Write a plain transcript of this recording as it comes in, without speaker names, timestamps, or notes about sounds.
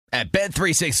At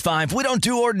Bet365, we don't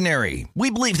do ordinary. We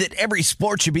believe that every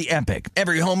sport should be epic.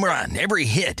 Every home run, every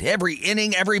hit, every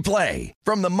inning, every play.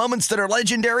 From the moments that are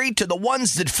legendary to the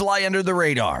ones that fly under the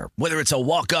radar. Whether it's a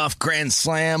walk-off grand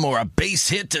slam or a base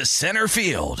hit to center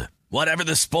field. Whatever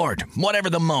the sport, whatever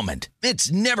the moment.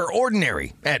 It's never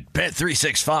ordinary at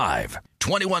Bet365.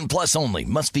 21 plus only.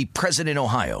 Must be present in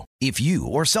Ohio. If you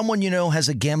or someone you know has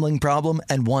a gambling problem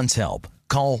and wants help,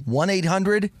 call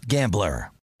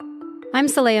 1-800-GAMBLER. I'm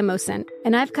Saleha Mohsin,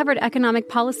 and I've covered economic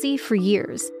policy for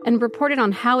years and reported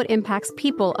on how it impacts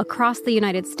people across the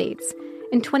United States.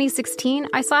 In 2016,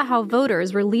 I saw how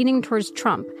voters were leaning towards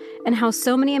Trump and how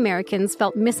so many Americans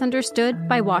felt misunderstood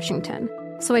by Washington.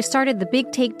 So I started The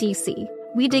Big Take DC.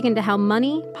 We dig into how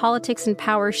money, politics, and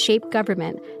power shape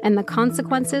government and the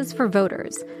consequences for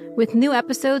voters. With new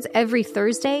episodes every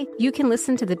Thursday, you can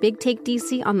listen to The Big Take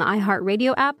DC on the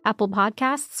iHeartRadio app, Apple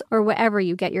Podcasts, or wherever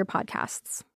you get your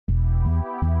podcasts.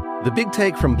 The Big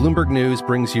Take from Bloomberg News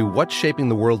brings you what's shaping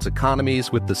the world's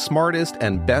economies with the smartest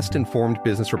and best-informed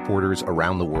business reporters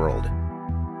around the world.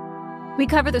 We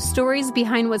cover the stories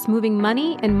behind what's moving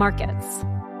money and markets.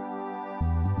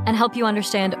 And help you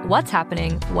understand what's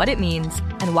happening, what it means,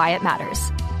 and why it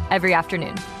matters. Every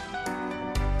afternoon.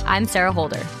 I'm Sarah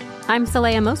Holder. I'm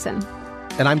Saleha Mohsin.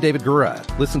 And I'm David Gura.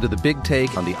 Listen to The Big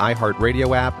Take on the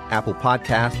iHeartRadio app, Apple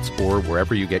Podcasts, or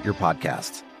wherever you get your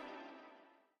podcasts.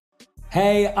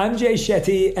 Hey, I'm Jay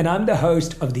Shetty, and I'm the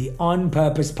host of the On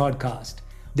Purpose podcast.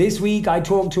 This week, I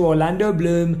talked to Orlando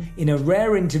Bloom in a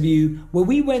rare interview where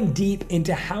we went deep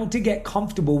into how to get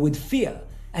comfortable with fear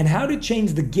and how to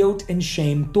change the guilt and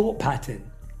shame thought pattern.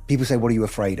 People say, what are you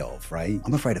afraid of, right?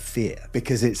 I'm afraid of fear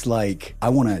because it's like I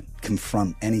want to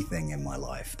confront anything in my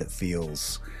life that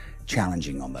feels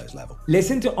challenging on those levels.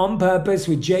 Listen to On Purpose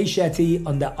with Jay Shetty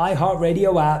on the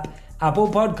iHeartRadio app, Apple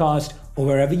Podcast, or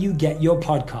wherever you get your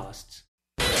podcasts.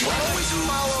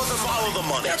 Follow the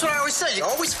money. That's what I always say. You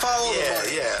always follow the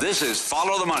money. Yeah. This is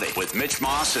Follow the Money with Mitch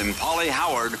Moss and Paulie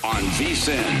Howard on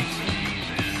VSiN.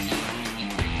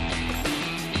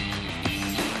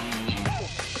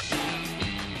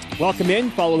 Welcome in.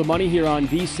 Follow the Money here on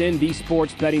VSiN, the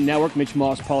Sports Betting Network. Mitch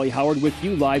Moss, Paulie Howard with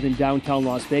you live in downtown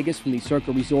Las Vegas from the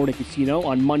Circa Resort and Casino.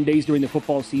 On Mondays during the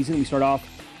football season, we start off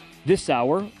this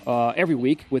hour every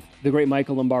week with the great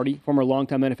Michael Lombardi, former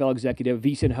longtime NFL executive,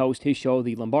 VSiN host, his show,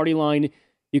 The Lombardi Line.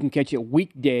 You can catch it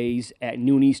weekdays at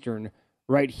noon Eastern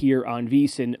right here on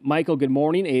VSiN. Michael, good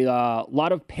morning. A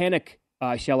lot of panic,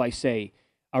 shall I say,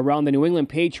 around the New England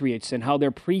Patriots and how their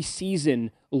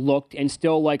preseason looked, and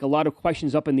still like a lot of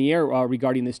questions up in the air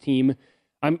regarding this team.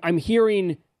 I'm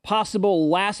hearing possible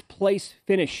last place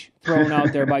finish thrown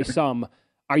out there by some.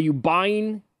 Are you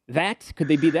buying that? Could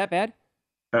they be that bad?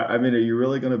 I mean, are you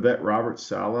really going to bet Robert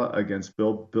Saleh against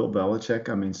Bill Belichick?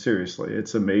 I mean, seriously,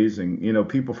 it's amazing. You know,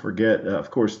 people forget,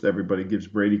 of course, everybody gives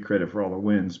Brady credit for all the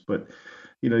wins, but,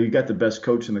 you know, you got the best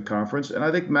coach in the conference. And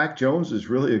I think Mac Jones is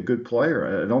really a good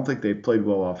player. I don't think they played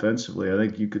well offensively. I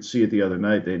think you could see it the other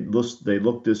night. They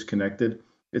look disconnected.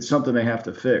 It's something they have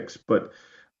to fix. But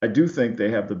I do think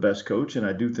they have the best coach, and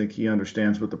I do think he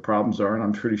understands what the problems are, and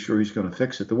I'm pretty sure he's going to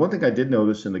fix it. The one thing I did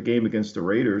notice in the game against the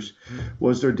Raiders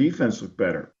was their defense looked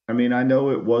better. I mean, I know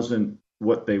it wasn't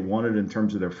what they wanted in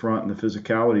terms of their front and the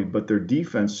physicality, but their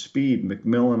defense speed,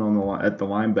 McMillan at the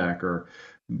linebacker,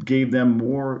 gave them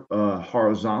more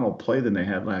horizontal play than they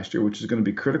had last year, which is going to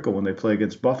be critical when they play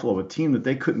against Buffalo, a team that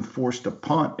they couldn't force to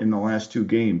punt in the last two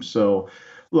games. So,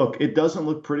 look, it doesn't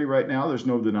look pretty right now. There's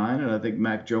no denying it. I think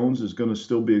Mac Jones is going to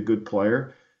still be a good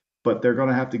player, but they're going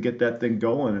to have to get that thing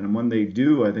going. And when they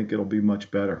do, I think it'll be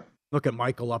much better. Look at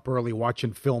Michael up early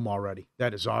watching film already.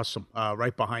 That is awesome.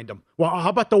 Right behind him. Well, how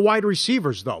about the wide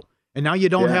receivers, though? And now you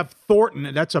don't have Thornton,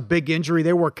 and that's a big injury.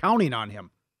 They were counting on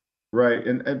him. Right,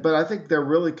 but I think they're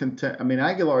really content. I mean,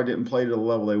 Aguilar didn't play to the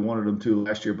level they wanted him to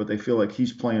last year, but they feel like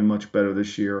he's playing much better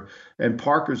this year. And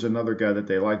Parker's another guy that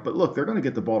they like. But look, they're going to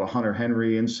get the ball to Hunter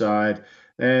Henry inside.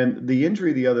 And the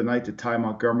injury the other night to Ty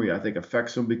Montgomery, I think,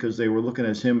 affects them because they were looking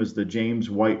at him as the James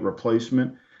White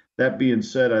replacement. That being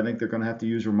said, I think they're going to have to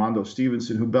use Ramondo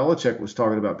Stevenson, who Belichick was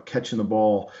talking about catching the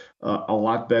ball a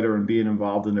lot better and being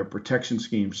involved in their protection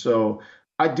scheme. So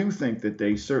I do think that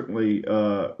they certainly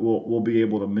will be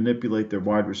able to manipulate their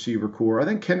wide receiver core. I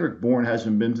think Kendrick Bourne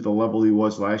hasn't been to the level he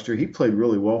was last year. He played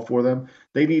really well for them.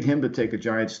 They need him to take a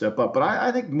giant step up. But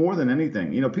I think more than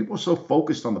anything, you know, people are so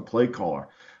focused on the play caller.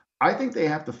 I think they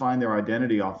have to find their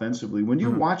identity offensively. When you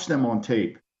watch them on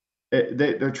tape,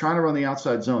 They're trying to run the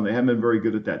outside zone. They haven't been very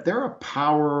good at that. They're a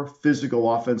power,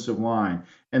 physical offensive line,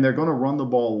 and they're going to run the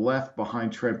ball left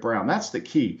behind Trent Brown. That's the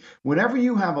key. Whenever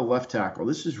you have a left tackle,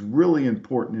 this is really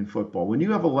important in football. When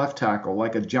you have a left tackle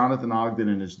like a Jonathan Ogden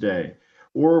in his day,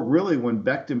 or really when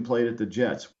Becton played at the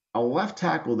Jets, a left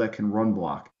tackle that can run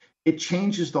block, it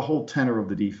changes the whole tenor of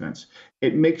the defense.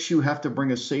 It makes you have to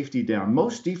bring a safety down.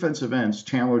 Most defensive ends,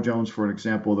 Chandler Jones, for an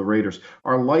example, of the Raiders,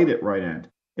 are light at right end.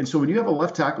 And so when you have a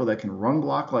left tackle that can run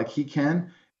block like he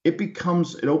can, it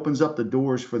opens up the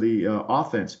doors for the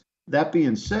offense. That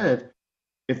being said,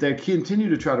 if they continue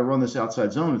to try to run this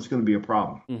outside zone, it's going to be a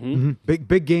problem. Mm-hmm.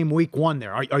 Big game week 1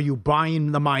 there. Are you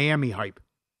buying the Miami hype?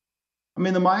 I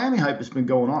mean, the Miami hype has been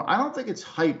going on. I don't think it's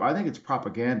hype. I think it's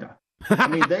propaganda. I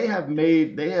mean, they have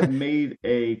made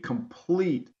a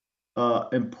complete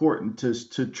important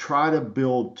to try to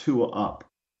build Tua up.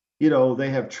 They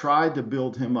have tried to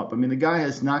build him up. I mean, the guy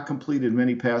has not completed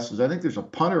many passes. I think there's a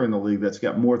punter in the league that's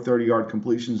got more 30-yard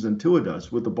completions than Tua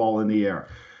does with the ball in the air.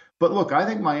 But look, I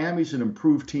think Miami's an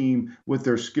improved team with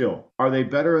their skill. Are they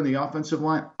better in the offensive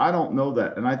line? I don't know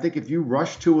that. And I think if you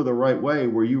rush Tua the right way,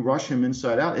 where you rush him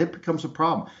inside out, it becomes a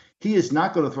problem. He is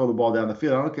not going to throw the ball down the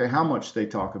field. I don't care how much they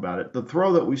talk about it. The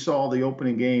throw that we saw the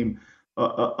opening game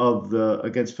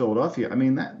against Philadelphia, I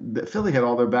mean, that Philly had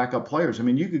all their backup players. I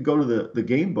mean, you could go to the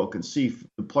game book and see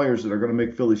the players that are going to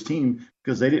make Philly's team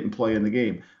because they didn't play in the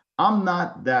game. I'm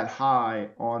not that high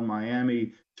on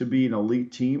Miami to be an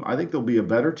elite team. I think they'll be a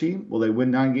better team. Will they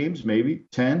win 9 games? Maybe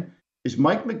 10. Is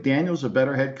Mike McDaniels a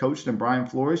better head coach than Brian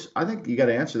Flores? I think you got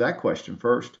to answer that question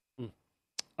first.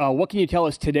 What can you tell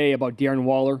us today about Darren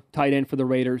Waller, tight end for the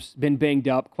Raiders? Been banged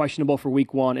up, questionable for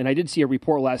week 1. And I did see a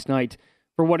report last night.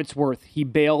 For what it's worth, he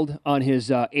bailed on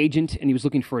his agent and he was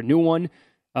looking for a new one.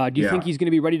 Do you think he's going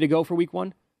to be ready to go for week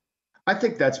 1? I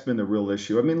think that's been the real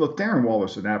issue. I mean, look, Darren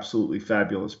Waller's an absolutely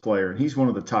fabulous player, and he's one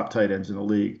of the top tight ends in the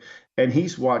league. And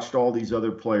he's watched all these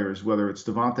other players, whether it's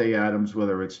Devontae Adams,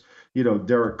 whether it's,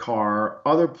 Derek Carr,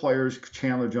 other players,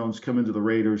 Chandler Jones, come into the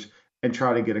Raiders and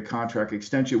try to get a contract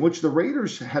extension, which the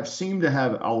Raiders have seemed to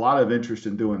have a lot of interest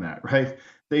in doing that, right?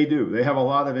 They do. They have a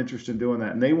lot of interest in doing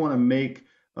that, and they want to make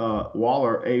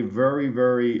Waller a very,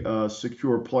 very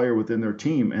secure player within their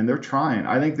team, and they're trying.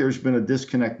 I think there's been a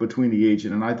disconnect between the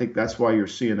agent, and I think that's why you're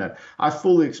seeing that. I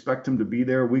fully expect him to be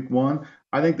there week 1.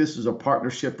 I think this is a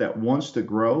partnership that wants to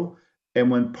grow,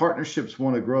 and when partnerships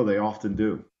want to grow, they often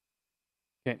do.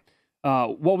 Okay.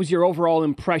 What was your overall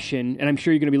impression, and I'm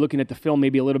sure you're going to be looking at the film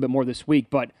maybe a little bit more this week,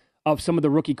 but of some of the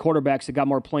rookie quarterbacks that got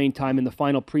more playing time in the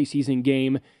final preseason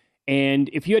game? And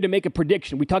if you had to make a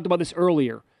prediction, we talked about this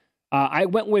earlier, I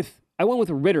went with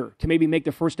Ritter to maybe make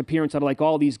the first appearance out of like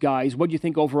all these guys. What do you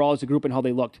think overall as a group and how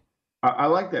they looked? I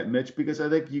like that, Mitch, because I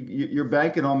think you're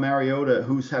banking on Mariota,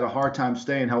 who's had a hard time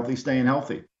staying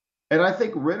healthy. And I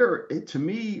think Ritter, to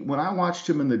me, when I watched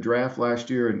him in the draft last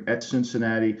year at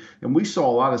Cincinnati, and we saw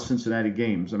a lot of Cincinnati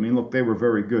games. I mean, look, they were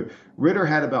very good. Ritter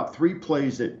had about 3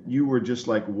 plays that you were just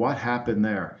like, what happened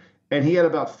there? And he had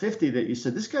about 50 that you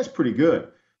said, this guy's pretty good.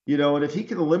 And if he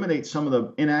can eliminate some of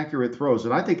the inaccurate throws,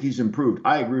 and I think he's improved.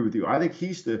 I agree with you. I think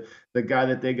he's the guy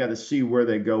that they got to see where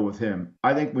they go with him.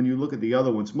 I think when you look at the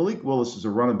other ones, Malik Willis is a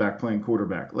running back playing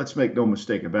quarterback. Let's make no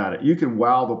mistake about it. You can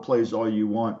wow the plays all you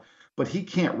want, but he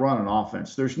can't run an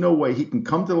offense. There's no way he can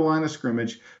come to the line of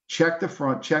scrimmage, check the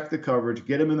front, check the coverage,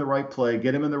 get him in the right play,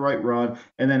 get him in the right run,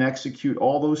 and then execute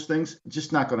all those things.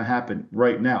 Just not going to happen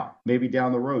right now, maybe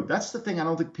down the road. That's the thing I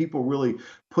don't think people really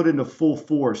put into full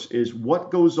force is what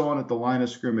goes on at the line of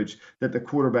scrimmage that the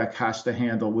quarterback has to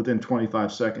handle within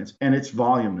 25 seconds. And it's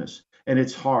voluminous, and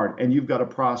it's hard, and you've got to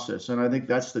process. And I think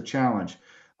that's the challenge.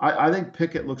 I think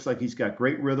Pickett looks like he's got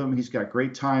great rhythm. He's got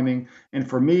great timing. And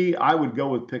for me, I would go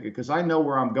with Pickett because I know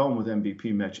where I'm going with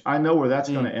MVP, Mitch. I know where that's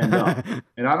going to end up.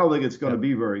 And I don't think it's going to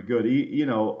be very good.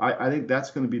 I think that's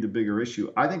going to be the bigger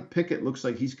issue. I think Pickett looks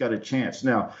like he's got a chance.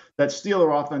 Now, that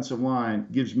Steeler offensive line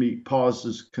gives me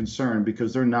pauses concern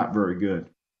because they're not very good.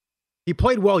 He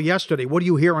played well yesterday. What are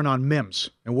you hearing on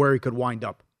Mims and where he could wind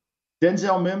up?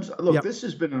 Denzel Mims, look, This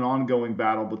has been an ongoing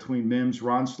battle between Mims,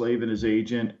 Ron Slave and his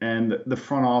agent, and the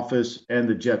front office and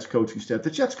the Jets coaching staff. The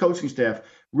Jets coaching staff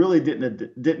really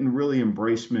didn't really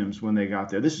embrace Mims when they got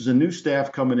there. This is a new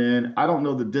staff coming in. I don't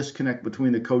know the disconnect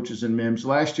between the coaches and Mims.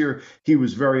 Last year, he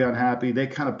was very unhappy. They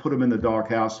kind of put him in the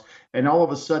doghouse, and all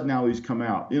of a sudden now he's come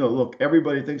out. Look,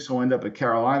 everybody thinks he'll end up at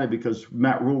Carolina because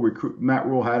Matt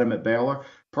Rule had him at Baylor.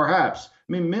 Perhaps.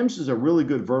 I mean, Mims is a really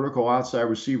good vertical outside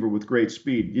receiver with great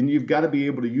speed, and you've got to be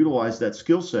able to utilize that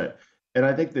skill set. And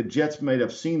I think the Jets may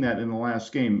have seen that in the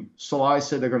last game. Saleh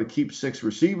said they're going to keep 6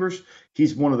 receivers.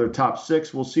 He's one of their top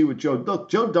 6. We'll see what Joe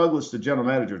Douglas, the general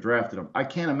manager, drafted him. I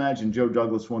can't imagine Joe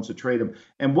Douglas wants to trade him.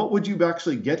 And what would you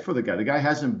actually get for the guy? The guy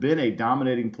hasn't been a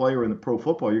dominating player in the pro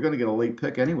football. You're going to get a late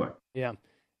pick anyway. Yeah.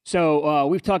 So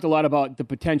we've talked a lot about the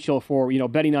potential for,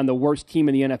 betting on the worst team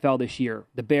in the NFL this year.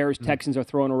 The Bears, Texans are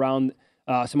throwing around,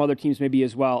 some other teams maybe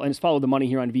as well. And it's Follow the Money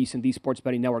here on VSiN, the Sports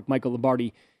Betting Network. Michael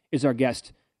Lombardi is our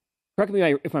guest. Correct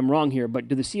me if I'm wrong here, but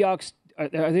do the Seahawks, are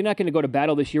they not going to go to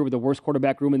battle this year with the worst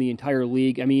quarterback room in the entire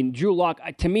league? I mean, Drew Lock,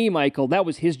 to me, Michael, that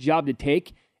was his job to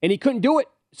take, and he couldn't do it.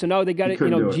 So now they got it.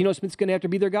 Geno Smith's going to have to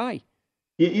be their guy.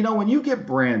 When you get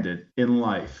branded in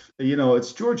life,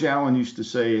 it's George Allen used to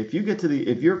say, if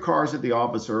your car's at the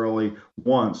office early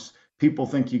once, people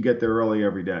think you get there early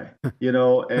every day,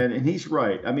 and he's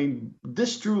right. I mean,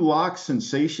 this Drew Lock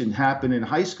sensation happened in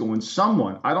high school when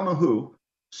someone, I don't know who,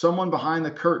 someone behind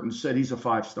the curtain said he's a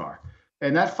 5-star.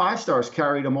 And that 5-stars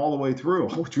carried him all the way through.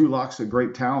 Oh, Drew Lock's a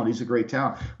great talent. He's a great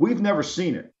talent. We've never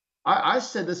seen it. I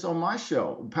said this on my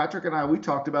show. Patrick and we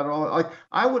talked about it all. Like,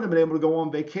 I wouldn't have been able to go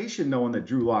on vacation knowing that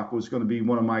Drew Lock was going to be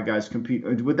one of my guys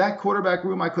competing. With that quarterback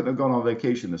room, I couldn't have gone on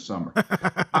vacation this summer.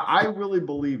 I really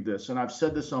believe this, and I've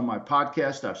said this on my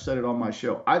podcast. I've said it on my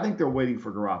show. I think they're waiting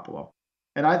for Garoppolo.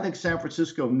 And I think San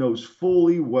Francisco knows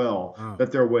fully well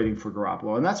that they're waiting for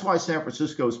Garoppolo. And that's why San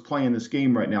Francisco is playing this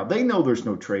game right now. They know there's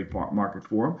no trade market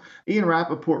for him. Ian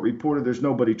Rappaport reported there's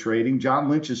nobody trading. John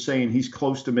Lynch is saying he's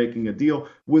close to making a deal.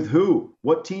 With who?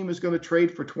 What team is going to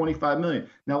trade for $25 million?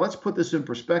 Now, let's put this in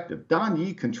perspective. Don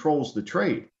Yee controls the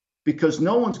trade because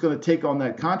no one's going to take on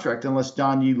that contract unless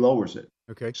Don Yee lowers it.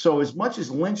 Okay. So as much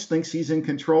as Lynch thinks he's in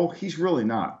control, he's really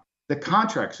not. The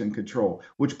contract's in control,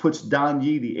 which puts Don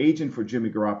Yee, the agent for Jimmy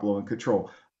Garoppolo, in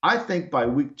control. I think by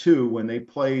week 2, when they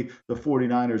play the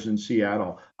 49ers in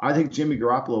Seattle, I think Jimmy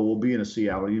Garoppolo will be in a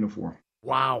Seattle uniform.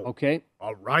 Wow. Okay.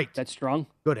 All right. That's strong.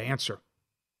 Good answer.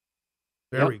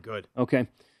 Very good. Okay.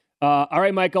 All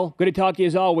right, Michael. Good to talk to you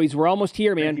as always. We're almost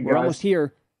here, man. We're almost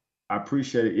here. I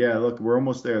appreciate it. Yeah, look, we're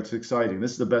almost there. It's exciting.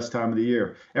 This is the best time of the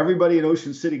year. Everybody in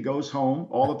Ocean City goes home,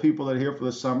 all the people that are here for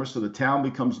the summer, so the town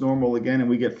becomes normal again and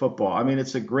we get football. I mean,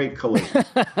 it's a great collision.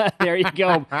 There you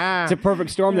go. It's a perfect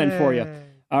storm then for you.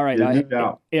 All right.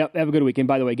 Have a good weekend.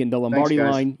 By the way, again, the Lombardi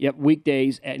line,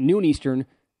 weekdays at noon Eastern,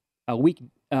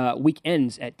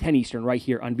 weekends at 10 Eastern right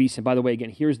here on VSiN. By the way, again,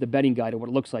 here's the betting guide of what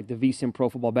it looks like, the VSiN Pro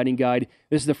Football Betting Guide.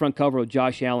 This is the front cover of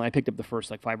Josh Allen. I picked up the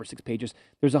first 5 or 6 pages.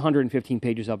 There's 115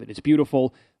 pages of it. It's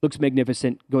beautiful, looks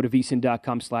magnificent. Go to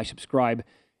vsin.com/subscribe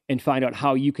and find out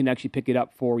how you can actually pick it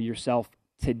up for yourself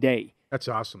today. That's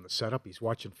awesome. The setup, he's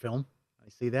watching film. I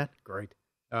see that. Great.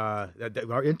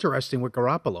 Interesting with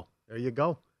Garoppolo. There you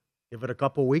go. Give it a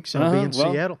couple weeks and he'll be in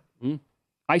Seattle.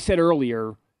 I said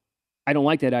earlier, I don't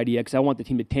like that idea because I want the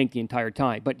team to tank the entire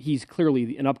time. But he's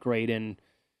clearly an upgrade, and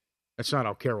that's not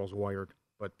how Carroll's wired.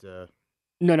 But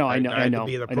no, I know. It'd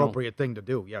be the appropriate thing to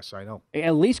do. Yes, I know.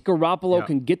 At least Garoppolo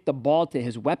can get the ball to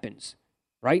his weapons,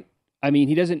 right? I mean,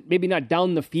 he doesn't. Maybe not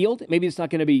down the field. Maybe it's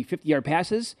not going to be 50-yard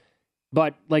passes.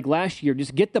 But like last year,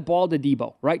 just get the ball to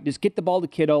Debo, right? Just get the ball to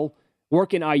Kittle,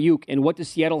 work in Ayuk. And what does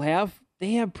Seattle have?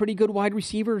 They have pretty good wide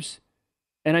receivers.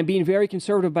 And I'm being very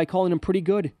conservative by calling them pretty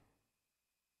good.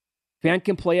 Fant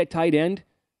can play at tight end.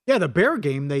 Yeah, the Bear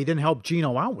game, they didn't help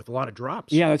Geno out with a lot of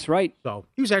drops. Yeah, that's right. So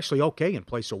he was actually okay in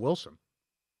place of Wilson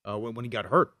when he got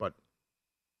hurt. But,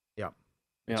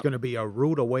 it's going to be a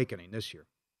rude awakening this year.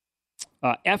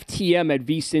 FTM at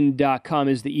vsin.com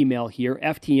is the email here.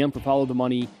 FTM for Follow the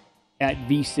Money at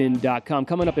vsin.com.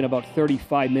 Coming up in about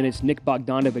 35 minutes, Nick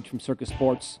Bogdanovich from Circus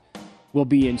Sports will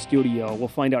be in studio. We'll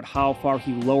find out how far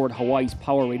he lowered Hawaii's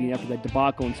power rating after that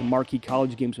debacle in some marquee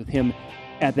college games with him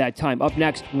at that time. Up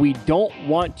next, we don't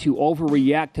want to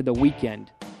overreact to the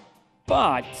weekend,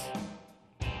 but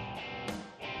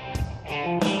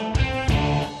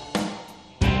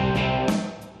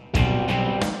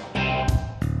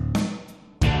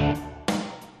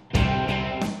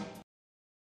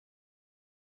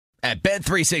At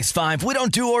Bet365, we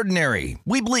don't do ordinary.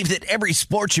 We believe that every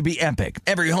sport should be epic.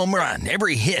 Every home run,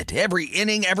 every hit, every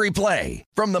inning, every play.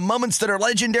 From the moments that are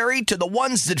legendary to the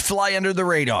ones that fly under the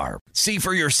radar. See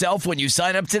for yourself when you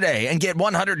sign up today and get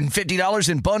 $150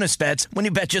 in bonus bets when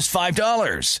you bet just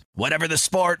 $5. Whatever the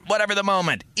sport, whatever the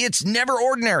moment, it's never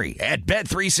ordinary at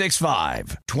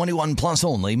Bet365. 21 plus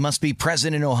only. Must be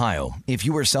present in Ohio. If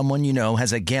you or someone you know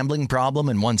has a gambling problem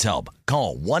and wants help,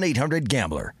 call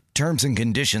 1-800-GAMBLER. Terms and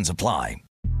conditions apply.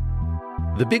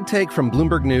 The Big Take from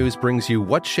Bloomberg News brings you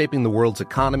what's shaping the world's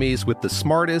economies with the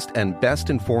smartest and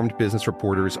best-informed business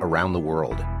reporters around the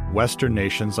world. Western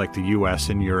nations like the U.S.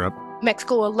 and Europe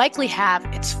Mexico will likely have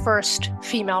its first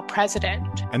female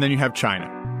president. And then you have China.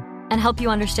 And help you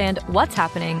understand what's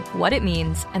happening, what it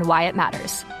means, and why it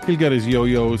matters. He'll get his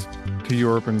yo-yos to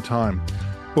Europe in time.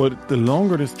 But the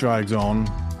longer this drags on,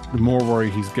 the more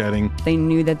worried he's getting. They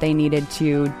knew that they needed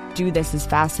to do this as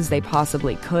fast as they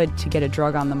possibly could to get a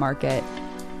drug on the market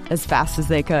as fast as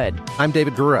they could. I'm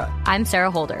David Gura. I'm Sarah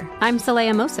Holder. I'm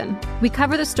Saleha Mohsin. We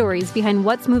cover the stories behind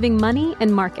what's moving money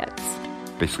and markets.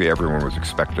 Basically, everyone was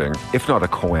expecting, if not a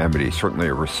calamity, certainly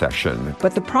a recession.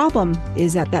 But the problem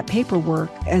is that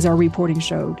paperwork, as our reporting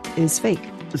showed, is fake.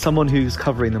 As someone who's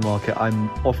covering the market,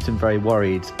 I'm often very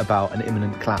worried about an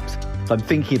imminent collapse. So I'm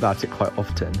thinking about it quite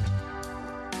often.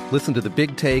 Listen to The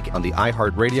Big Take on the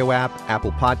iHeartRadio app,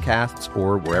 Apple Podcasts,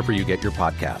 or wherever you get your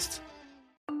podcasts.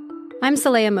 I'm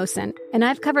Saleha Mohsin, and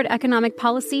I've covered economic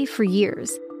policy for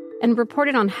years and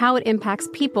reported on how it impacts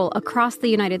people across the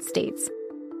United States.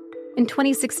 In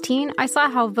 2016, I saw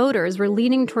how voters were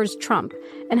leaning towards Trump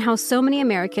and how so many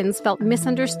Americans felt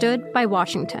misunderstood by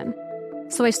Washington.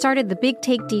 So I started The Big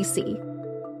Take DC.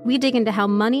 We dig into how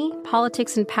money,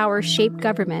 politics, and power shape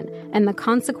government and the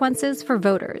consequences for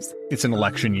voters. It's an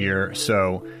election year,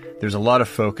 so there's a lot of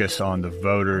focus on the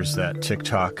voters that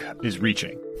TikTok is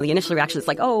reaching. The initial reaction is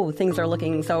like, oh, things are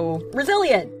looking so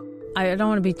resilient. I don't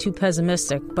want to be too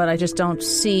pessimistic, but I just don't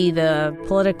see the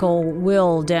political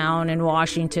will down in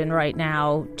Washington right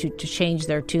now to change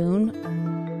their tune.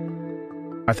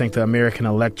 I think the American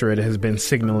electorate has been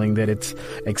signaling that it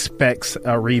expects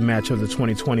a rematch of the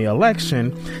 2020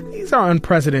 election. These are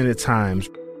unprecedented times.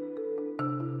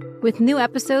 With new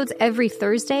episodes every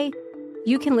Thursday,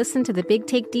 you can listen to The Big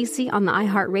Take DC on the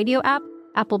iHeartRadio app,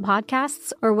 Apple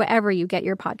Podcasts, or wherever you get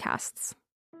your podcasts.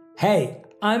 Hey,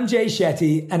 I'm Jay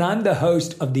Shetty, and I'm the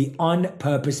host of the On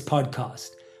Purpose podcast.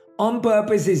 On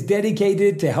Purpose is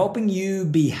dedicated to helping you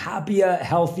be happier,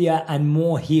 healthier, and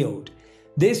more healed.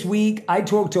 This week, I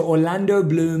talked to Orlando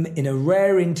Bloom in a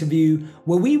rare interview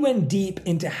where we went deep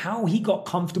into how he got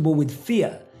comfortable with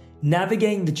fear,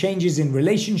 navigating the changes in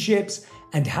relationships,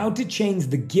 and how to change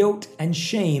the guilt and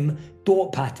shame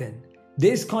thought pattern.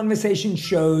 This conversation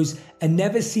shows a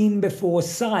never-seen-before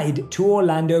side to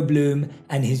Orlando Bloom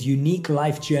and his unique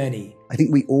life journey. I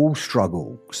think we all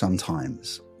struggle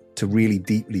sometimes to really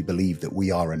deeply believe that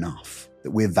we are enough,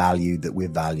 that we're valued, that we're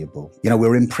valuable. You know,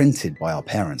 we're imprinted by our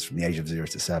parents from the age of 0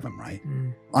 to 7, right?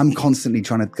 I'm constantly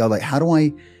trying to go like, how do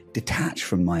I detach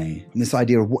from this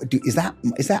idea of is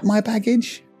that my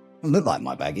baggage? It doesn't look like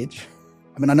my baggage.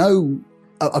 I mean, I know,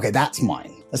 okay, that's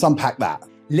mine. Let's unpack that.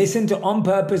 Listen to On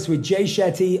Purpose with Jay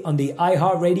Shetty on the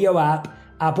iHeartRadio app,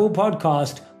 Apple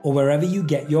Podcast, or wherever you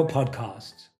get your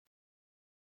podcasts.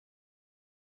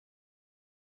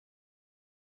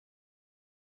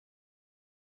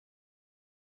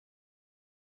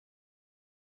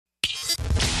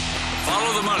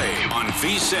 Follow the money on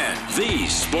VSiN, the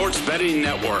Sports Betting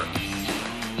Network.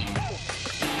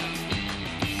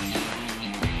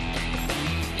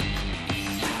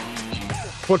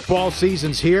 Football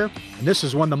season's here, and this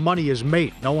is when the money is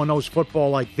made. No one knows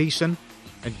football like VSiN.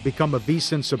 And become a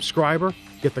VSiN subscriber.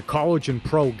 Get the college and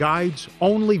pro guides.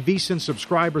 Only VSiN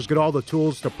subscribers get all the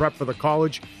tools to prep for the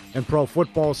college and pro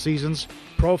football seasons.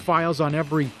 Profiles on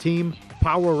every team,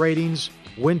 power ratings,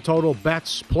 win total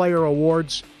bets, player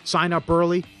awards. Sign up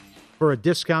early for a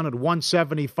discounted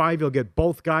 $175. You'll get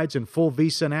both guides and full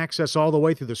VSiN access all the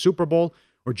way through the Super Bowl.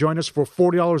 Or join us for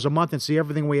 $40 a month and see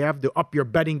everything we have to up your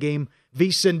betting game.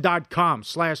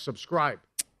 VSiN.com/subscribe.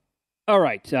 All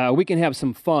right, we can have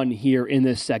some fun here in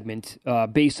this segment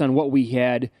based on what we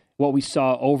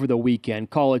saw over the weekend.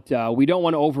 Call it, we don't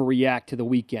want to overreact to the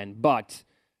weekend, but,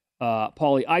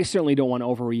 Paulie, I certainly don't want to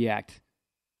overreact.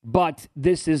 But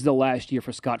this is the last year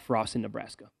for Scott Frost in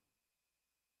Nebraska.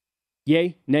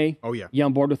 Yay? Nay? Oh, yeah. You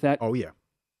on board with that? Oh, yeah.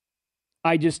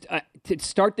 To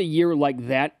start the year like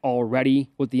that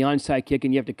already with the onside kick,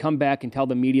 and you have to come back and tell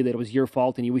the media that it was your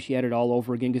fault and you wish you had it all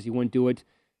over again because you wouldn't do it.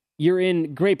 You're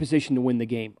in great position to win the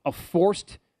game. A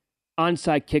forced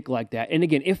onside kick like that. And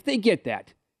again, if they get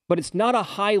that, but it's not a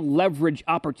high leverage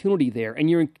opportunity there, and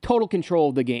you're in total control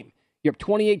of the game. You're up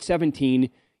 28-17.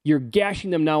 You're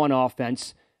gashing them now on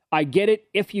offense. I get it.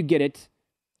 If you get it,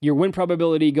 your win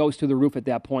probability goes to the roof at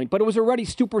that point. But it was already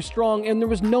super strong, and there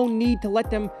was no need to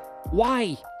let them.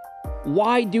 Why?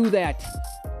 Why do that?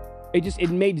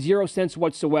 It made zero sense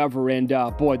whatsoever, and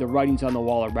boy, the writing's on the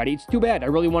wall already. It's too bad. I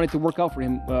really wanted to work out for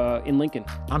him in Lincoln.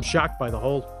 I'm shocked by the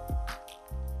whole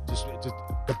just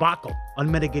debacle,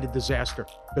 unmitigated disaster,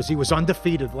 because he was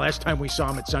undefeated last time we saw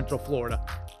him at Central Florida.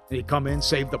 And he'd come in,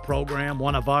 save the program,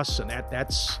 one of us, and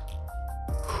that's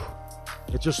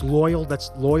it's just loyal.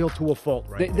 That's loyal to a fault,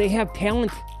 right? They have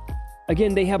talent.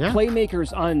 Again, they have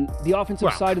playmakers on the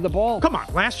offensive side of the ball. Come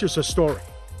on, last year's a story.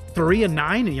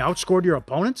 3-9, and you outscored your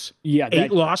opponents? Yeah.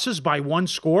 8 losses by 1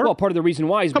 score? Well, part of the reason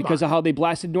why is because of how they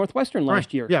blasted Northwestern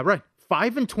last year. Yeah, right.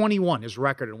 5-21 his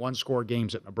record in 1-score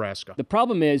games at Nebraska. The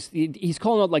problem is he's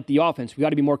calling out like the offense. We got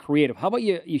to be more creative. How about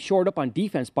you shore it up on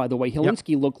defense, by the way?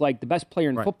 Helinski looked like the best player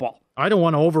in football. I don't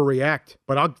want to overreact,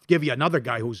 but I'll give you another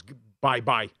guy who's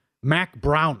bye-bye. Mac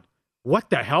Brown. What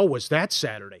the hell was that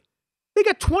Saturday? They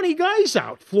got 20 guys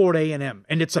out, Florida A&M,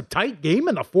 and it's a tight game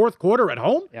in the fourth quarter at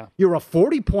home? Yeah. You're a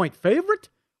 40-point favorite?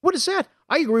 What is that?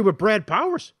 I agree with Brad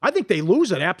Powers. I think they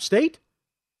lose at App State.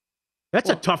 That's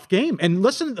a tough game. And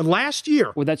listen, last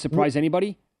year. Would that surprise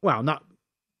anybody? Well, not.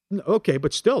 Okay,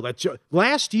 but still, that's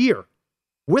last year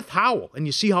with Howell, and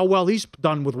you see how well he's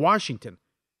done with Washington.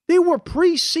 They were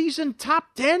preseason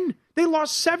top 10. They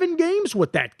lost 7 games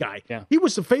with that guy. Yeah. He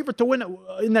was the favorite to win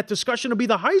in that discussion to be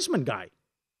the Heisman guy.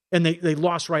 And they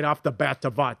lost right off the bat to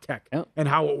Va Tech and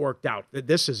how it worked out.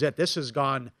 This is it. This has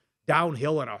gone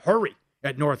downhill in a hurry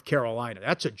at North Carolina.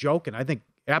 That's a joke, and I think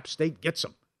App State gets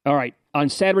them. All right. On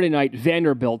Saturday night,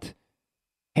 Vanderbilt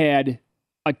had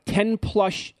a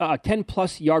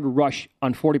 10-plus yard rush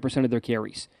on 40% of their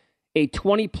carries, a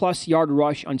 20-plus yard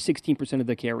rush on 16% of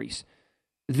their carries.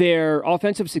 Their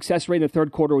offensive success rate in the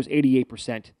third quarter was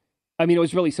 88%. I mean, it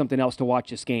was really something else to watch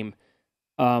this game.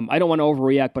 I don't want to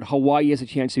overreact, but Hawaii has a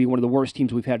chance to be one of the worst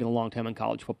teams we've had in a long time in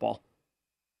college football.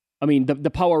 I mean,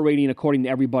 the power rating, according to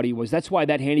everybody, that's why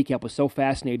that handicap was so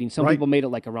fascinating. Some people made it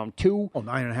like around 2. Oh,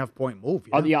 9.5-point move.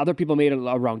 Yeah. Other people made it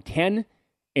around 10.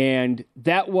 And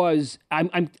that was,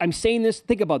 I'm saying this,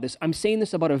 think about this. I'm saying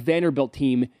this about a Vanderbilt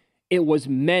team. It was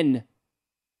men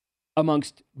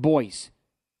amongst boys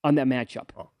on that matchup.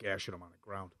 Oh, gashing them on the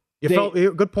ground.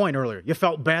 Good point earlier. You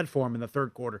felt bad for him in the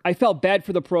third quarter. I felt bad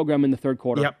for the program in the third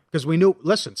quarter. Yep, because we knew,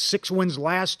 6 wins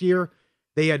last year.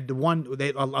 They had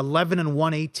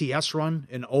 11-1 ATS run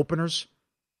in openers.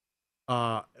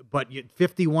 But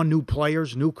 51 new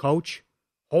players, new coach.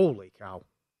 Holy cow.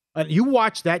 And you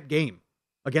watch that game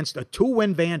against a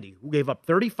 2-win Vandy who gave up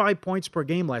 35 points per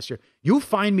game last year. You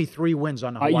find me 3 wins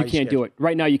on the Hawaii You can't do it.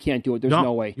 Right now you can't do it. There's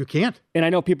no way. You can't. And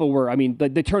I know people were,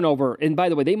 the turnover, and by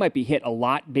the way, they might be hit a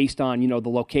lot based on, the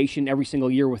location every single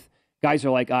year with guys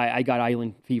are like, I got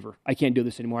island fever. I can't do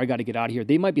this anymore. I got to get out of here.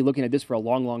 They might be looking at this for a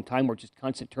long, long time where it's just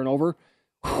constant turnover.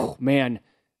 Whew, man,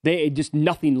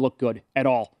 nothing looked good at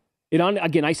all.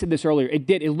 Again, I said this earlier.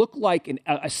 It looked like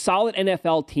a solid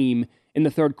NFL team in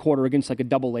the third quarter against like a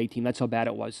double-A team. That's how bad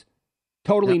it was.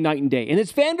 Totally night and day. And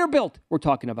it's Vanderbilt we're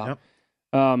talking about.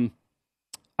 Yep.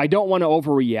 I don't want to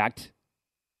overreact,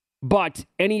 but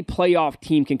any playoff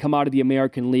team can come out of the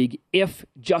American League if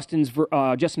Justin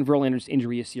Verlander's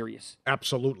injury is serious.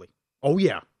 Absolutely. Oh,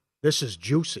 yeah. This is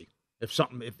juicy.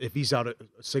 If he's out a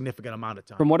significant amount of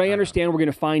time. From what I understand, we're going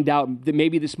to find out that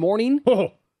maybe this morning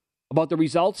about the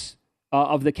results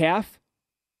of the calf.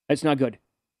 That's not good.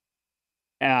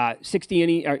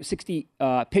 60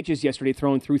 pitches yesterday,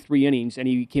 thrown through 3 innings, and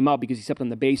he came out because he stepped on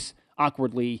the base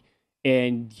awkwardly,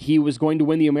 and he was going to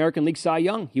win the American League Cy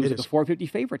Young. He was a 450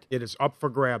 favorite. It is up for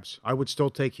grabs. I would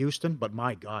still take Houston, but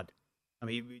my God. I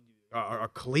mean,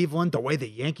 Cleveland, the way the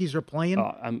Yankees are playing,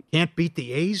 can't beat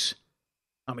the A's.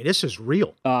 I mean, this is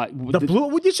real.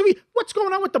 What's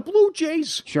going on with the Blue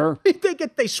Jays? Sure.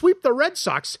 They sweep the Red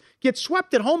Sox, get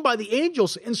swept at home by the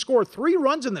Angels, and score 3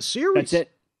 runs in the series. That's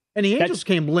it. And the Angels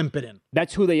came limping in.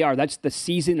 That's who they are. That's the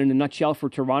season in a nutshell for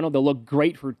Toronto. They'll look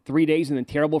great for 3 days and then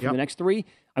terrible for the next 3.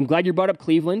 I'm glad you brought up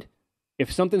Cleveland.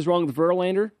 If something's wrong with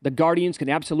Verlander, the Guardians can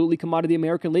absolutely come out of the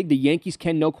American League. The Yankees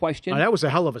can, no question. That was a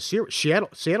hell of a series. Seattle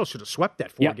should have swept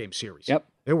that 4-game series. Yep.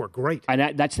 They were great.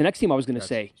 And that's the next team I was going to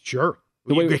say. Sure.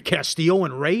 You get Castillo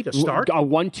and Ray to start. A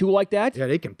 1-2 like that? Yeah,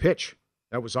 they can pitch.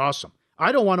 That was awesome.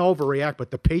 I don't want to overreact,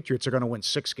 but the Patriots are going to win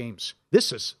 6 games.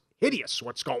 This is hideous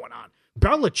what's going on.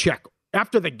 Belichick,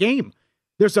 after the game,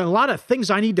 there's a lot of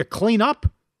things I need to clean up.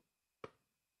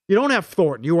 You don't have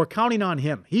Thornton. You were counting on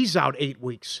him. He's out 8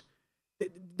 weeks.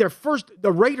 The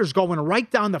Raiders going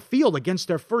right down the field against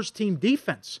their first-team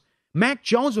defense. Mac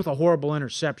Jones with a horrible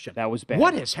interception. That was bad.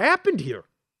 What has happened here?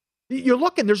 You're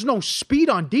looking, there's no speed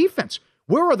on defense.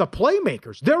 Where are the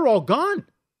playmakers? They're all gone.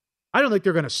 I don't think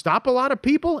they're going to stop a lot of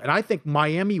people, and I think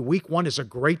Miami week 1 is a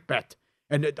great bet.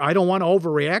 And I don't want to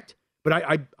overreact, but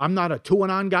I'm not a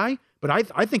 2-and-on guy, but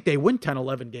I think they win 10,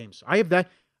 11 games. I have that.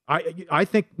 I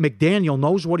think McDaniel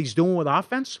knows what he's doing with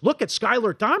offense. Look at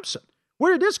Skylar Thompson.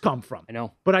 Where did this come from? I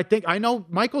know. But I know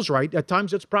Michael's right. At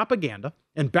times it's propaganda,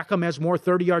 and Beckham has more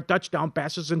 30-yard touchdown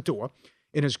passes than Tua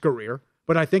in his career.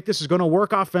 But I think this is going to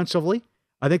work offensively.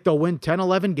 I think they'll win 10,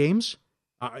 11 games.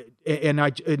 And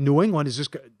New England is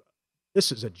just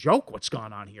This is a joke what's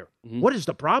gone on here. Mm-hmm. What is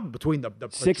the problem between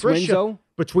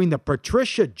the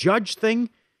Patricia Judge thing?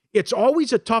 It's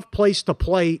always a tough place to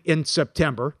play in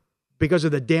September because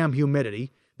of the damn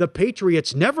humidity. The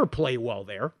Patriots never play well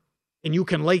there. And you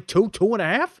can lay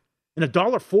 2.5, and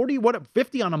 $1.40, what,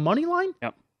 50 on a money line?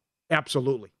 Yep.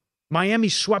 Absolutely. Miami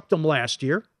swept them last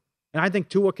year, and I think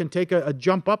Tua can take a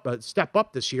step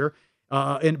up this year,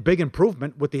 in big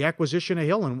improvement with the acquisition of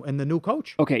Hill and the new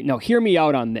coach. Okay, now hear me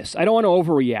out on this. I don't want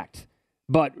to overreact,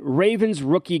 but Ravens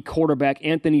rookie quarterback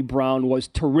Anthony Brown was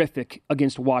terrific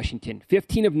against Washington.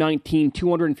 15 of 19,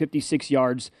 256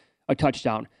 yards, a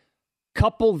touchdown.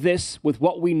 Couple this with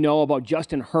what we know about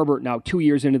Justin Herbert now 2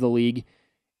 years into the league,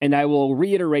 and I will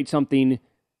reiterate something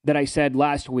that I said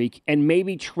last week, and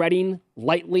maybe treading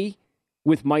lightly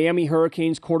with Miami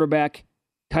Hurricanes quarterback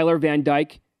Tyler Van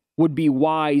Dyke would be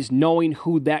wise, knowing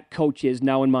who that coach is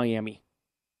now in Miami.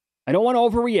 I don't want to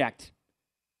overreact,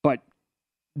 but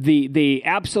they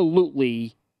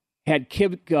absolutely had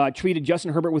treated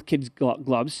Justin Herbert with kids'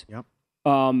 gloves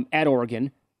at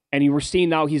Oregon. And you were seeing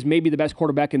now he's maybe the best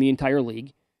quarterback in the entire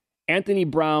league. Anthony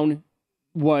Brown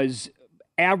was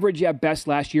average at best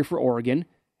last year for Oregon.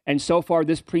 And so far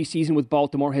this preseason with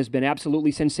Baltimore has been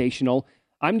absolutely sensational.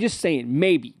 I'm just saying,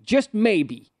 maybe, just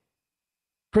maybe,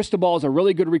 Cristobal is a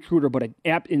really good recruiter, but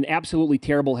an absolutely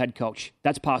terrible head coach.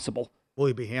 That's possible. Will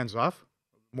he be hands off?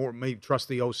 More maybe trust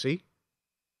the OC?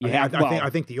 Yeah,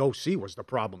 I think the OC was the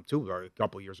problem, too, a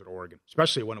couple of years at Oregon,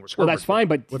 especially when it was Herbert. Well, that's fine,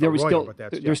 but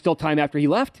there's still time after he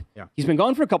left. Yeah. He's been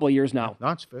gone for a couple of years now. No,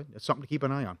 it's good. It's something to keep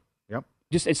an eye on. Yep.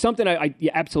 It's something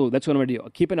absolutely. That's what I'm going to do.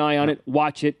 I'll keep an eye on it,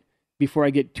 watch it before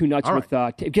I get too nuts with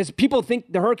because people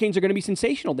think the Hurricanes are going to be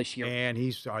sensational this year. And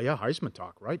he's, Heisman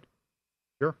talk, right?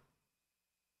 Sure.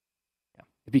 Yeah.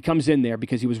 If he comes in there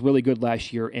because he was really good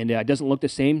last year and doesn't look the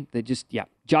same, they just,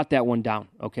 jot that one down,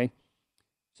 okay?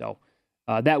 So...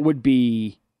 that would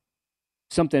be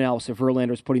something else if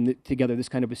Verlander's putting together this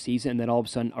kind of a season and then all of a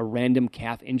sudden a random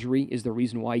calf injury is the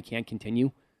reason why he can't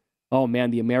continue. Oh,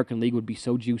 man, the American League would be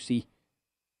so juicy.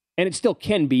 And it still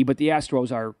can be, but the Astros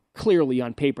are clearly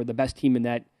on paper the best team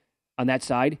on that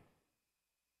side.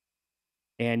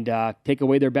 And take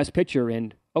away their best pitcher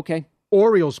and, okay.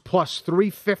 Orioles plus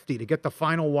 350 to get the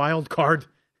final wild card.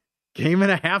 Game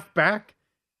and a half back.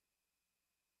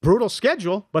 Brutal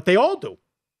schedule, but they all do.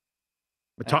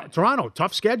 Toronto,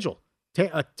 tough schedule.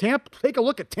 Tampa, take a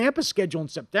look at Tampa's schedule in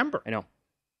September. I know.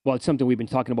 Well, it's something we've been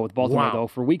talking about with Baltimore, though,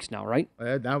 for weeks now, right?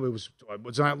 Now it was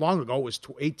not long ago. It was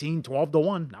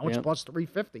 12-1. Now it's plus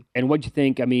 350. And what'd you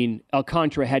think? I mean,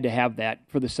 Alcantara had to have that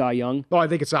for the Cy Young. Oh, I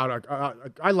think it's out.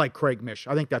 I like Craig Mish.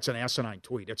 I think that's an asinine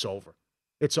tweet. It's over.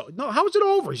 No, how is it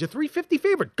over? He's a 350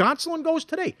 favorite. Gonsolin goes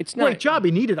today. It's not. Great job.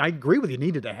 I agree with you. He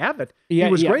needed to have it. He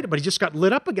was great, but he just got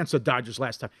lit up against the Dodgers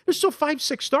last time. There's still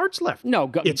 5-6 starts left.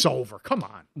 No. It's over. Come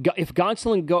on. If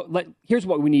Gonsolin here's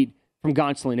what we need from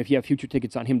Gonsolin if you have future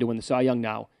tickets on him to win the Cy Young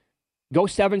now. Go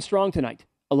 7 strong tonight.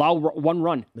 Allow 1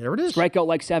 run. There it is. Strike out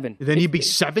like 7. Then he'd be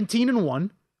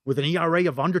 17-1 with an ERA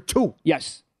of under 2.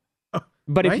 Yes.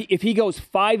 But right? if he goes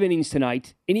 5 innings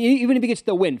tonight, and even if he gets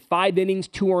the win, 5 innings,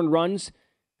 2 earned runs,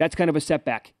 that's kind of a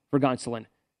setback for Gonsolin.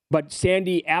 But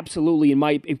Sandy, absolutely,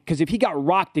 because if he got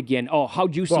rocked again, how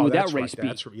juicy would that race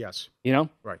be? Yes. You know?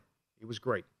 Right. He was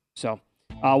great. So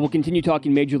we'll continue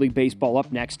talking Major League Baseball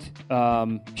up next.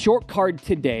 Short card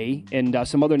today and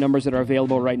some other numbers that are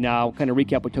available right now. Kind of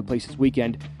recap what took place this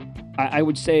weekend. I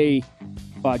would say,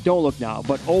 don't look now,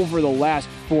 but over the last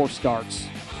 4 starts,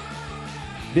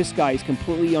 this guy is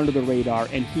completely under the radar,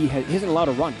 and he hasn't allowed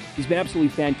a run. He's been absolutely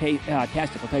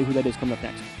fantastic. I'll tell you who that is coming up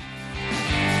next.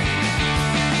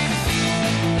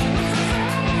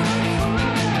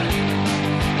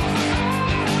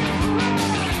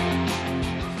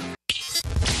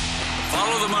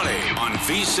 Follow the money on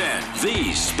VSiN,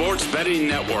 the Sports Betting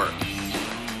Network.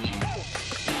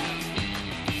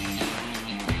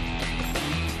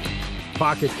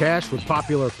 Pocket Cash with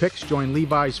popular picks. Join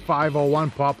Levi's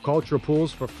 501 Pop Culture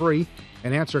Pools for free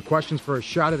and answer questions for a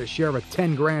shot at a share of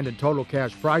 $10,000 in total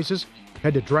cash prizes.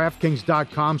 Head to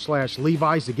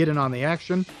DraftKings.com/Levi's to get in on the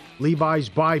action. Levi's,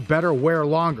 buy better, wear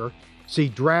longer. See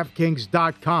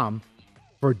DraftKings.com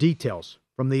for details.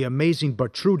 From the amazing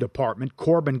but true department,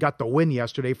 Corbin got the win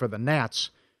yesterday for the Nats.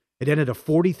 It ended a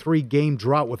 43-game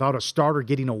drought without a starter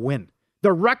getting a win.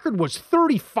 The record was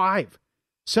 35.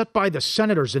 Set by the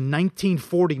Senators in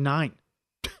 1949.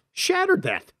 Shattered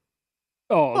that.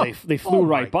 They flew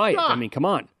right by it. I mean, come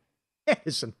on.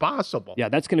 It's impossible. Yeah,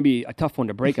 that's going to be a tough one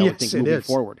to break, I would think, moving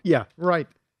forward. Yeah, right.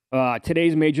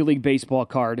 Today's Major League Baseball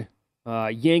card.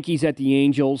 Yankees at the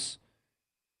Angels.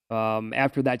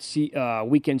 After that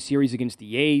weekend series against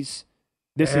the A's.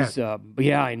 This is,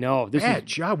 I know. This bad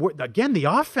job. Again, the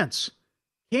offense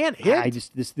can't hit.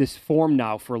 This form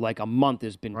now for like a month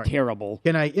has been terrible.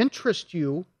 Can I interest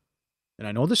you? And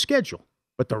I know the schedule,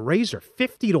 but the Rays are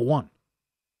 50-1.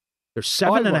 They're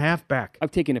 7.5 back.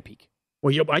 I've taken a peek.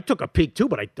 Well, I took a peek too,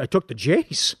 but I took the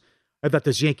Jays. I thought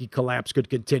this Yankee collapse could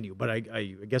continue, but I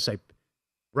guess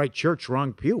right church,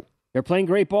 wrong pew. They're playing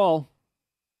great ball.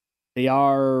 They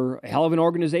are a hell of an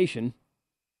organization.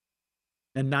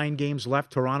 And 9 games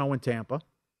left, Toronto and Tampa.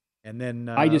 And then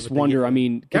I just wonder,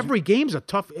 every game's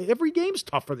tough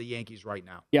for the Yankees right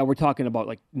now. Yeah, we're talking about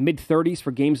like mid-30s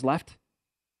for games left.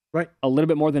 Right. A little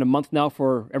bit more than a month now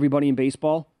for everybody in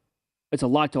baseball. It's a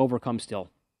lot to overcome still.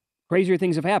 Crazier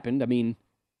things have happened. I mean,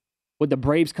 would the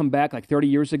Braves come back like 30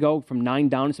 years ago from 9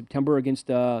 down in September against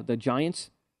the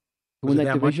Giants to win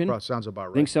that division? Much? Sounds about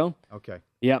right. Think so? Okay.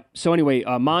 Yeah. So anyway,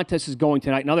 Montes is going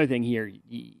tonight. Another thing here,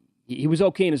 he was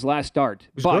okay in his last start.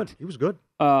 He was good.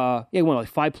 He won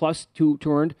like 5+, 2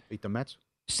 earned. Beat the Mets.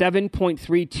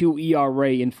 7.32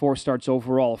 ERA in 4 starts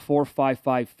overall,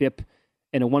 4.55 FIP,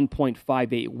 and a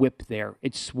 1.58 WHIP there.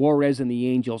 It's Suarez and the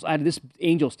Angels. This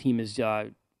Angels team is,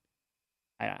 I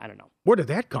don't know. Where did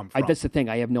that come from? That's the thing.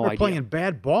 I have no idea. They're playing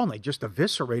bad ball, and they just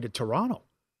eviscerated Toronto.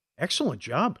 Excellent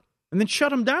job. And then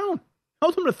shut them down.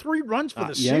 Held them to 3 runs for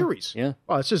the series. Yeah.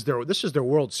 Well, this is their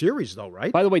World Series, though,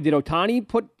 right? By the way, did Ohtani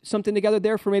put something together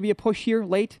there for maybe a push here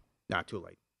late? Not too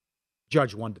late.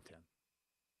 Judge 1-10.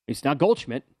 It's not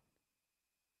Goldschmidt.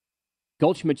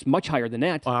 Goldschmidt's much higher than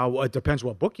that. Well, it depends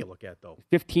what book you look at, though.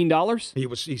 $15?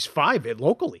 He's $5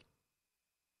 locally.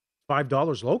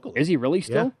 $5 locally. Is he really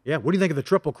still? Yeah. What do you think of the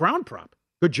Triple Crown prop?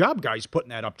 Good job, guys, putting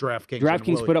that up.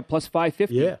 DraftKings put up plus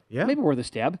 550. Yeah. Maybe worth a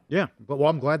stab. Yeah. Well,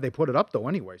 I'm glad they put it up, though,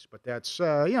 anyways. But that's,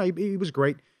 he was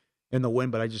great in the win,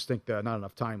 but I just think not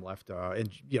enough time left. And,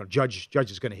 Judge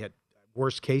is going to hit,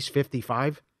 worst case,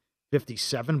 55,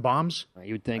 57 bombs.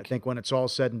 You would think. I think when it's all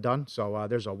said and done. So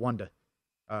there's a 1 to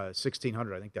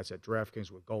 1,600. I think that's at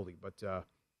DraftKings with Goldie. But,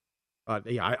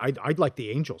 I'd like the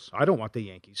Angels. I don't want the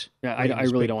Yankees. Yeah, I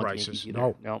really don't want the Yankees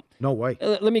either. No way.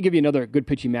 Let me give you another good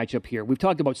pitching matchup here. We've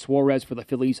talked about Suarez for the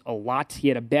Phillies a lot. He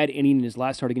had a bad inning in his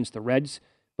last start against the Reds.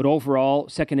 But overall,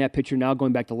 second-half pitcher now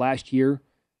going back to last year.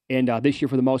 And this year,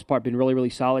 for the most part, been really, really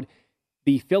solid.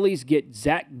 The Phillies get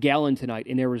Zach Gallen tonight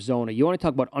in Arizona. You want to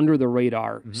talk about under the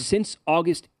radar. Mm-hmm. Since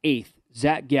August 8th,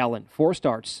 Zach Gallen, 4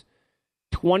 starts,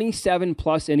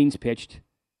 27-plus innings pitched.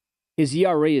 His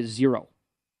ERA is 0.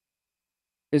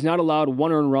 Has not allowed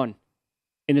 1 earned run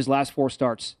in his last 4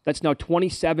 starts. That's now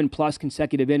 27-plus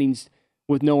consecutive innings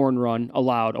with no earned run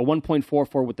allowed. A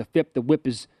 1.44 with the FIP. The WHIP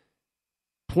is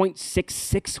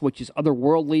 0.66, which is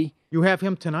otherworldly. You have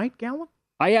him tonight, Gallen?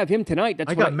 I have him tonight.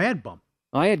 I got Mad Bum.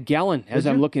 I had Gallen as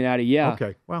I'm looking at it, yeah.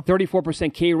 Okay, well.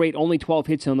 34% K rate, only 12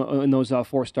 hits in those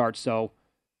 4 starts. So,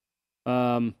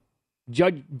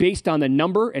 judge based on the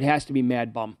number, it has to be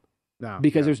Mad Bum. No,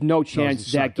 because there's no chance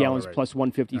Zach Gallen's plus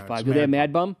 155. Do they have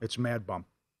Mad Bum? It's Mad Bum.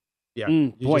 Yeah.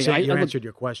 You answered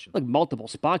your question. Like multiple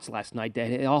spots last night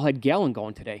that all had Gallen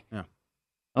going today. Yeah.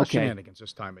 Okay. Shenanigans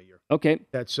this time of year. Okay.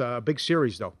 That's a big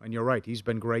series, though. And you're right. He's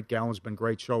been great. Gallen's been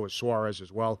great. So is Suarez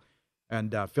as well.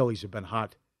 And Phillies have been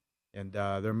hot. And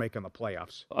they're making the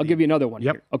playoffs. I'll give you another one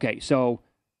here. Okay, so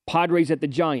Padres at the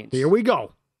Giants. Here we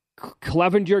go.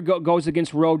 Clevenger goes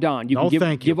against Rodon. You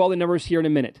can give all the numbers here in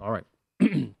a minute. All right.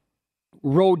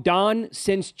 Rodon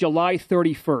since July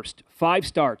 31st, 5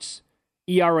 starts,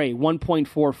 ERA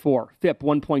 1.44, FIP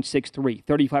 1.63,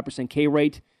 35% K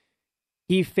rate.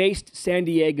 He faced San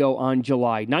Diego on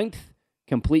July 9th,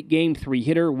 complete game,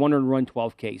 3-hitter, 1 earned run,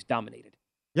 12 Ks, dominated.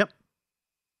 Yep.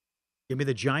 Give me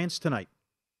the Giants tonight.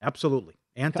 Absolutely.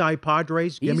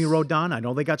 Anti-Padres, give me Rodon. I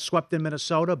know they got swept in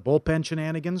Minnesota, bullpen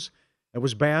shenanigans. It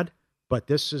was bad, but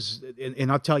this is,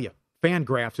 and I'll tell you,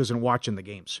 Fangraphs isn't watching the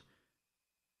games.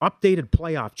 Updated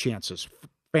playoff chances,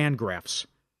 Fangraphs.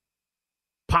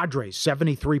 Padres,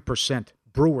 73%.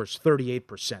 Brewers,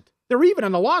 38%. They're even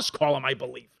in the loss column, I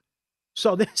believe.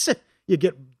 So this, you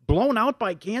get blown out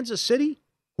by Kansas City.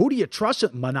 Who do you trust?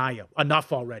 Manaea.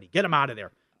 Enough already. Get him out of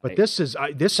there. But this is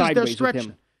their stretch.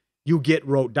 You get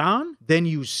Rodon, then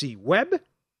you see Webb,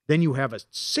 then you have a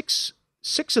six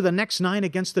of the next 9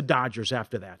 against the Dodgers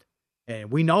after that.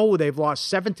 And we know they've lost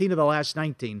 17 of the last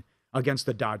 19 against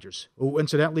the Dodgers, who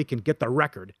incidentally can get the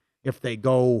record if they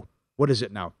go,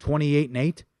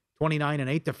 28-8,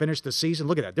 29-8 to finish the season.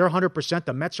 Look at that. They're 100%.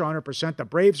 The Mets are 100%. The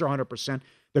Braves are 100%.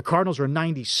 The Cardinals are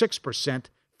 96%.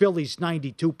 Phillies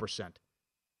 92%.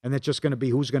 And it's just going to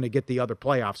be who's going to get the other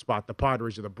playoff spot, the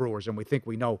Padres or the Brewers, and we think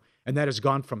we know. And that has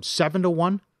gone from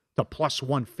 7-1 to plus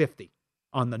 150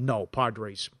 on the no.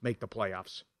 Padres make the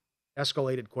playoffs.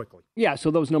 Escalated quickly. Yeah, so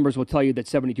those numbers will tell you that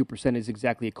 72% is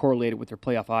exactly correlated with their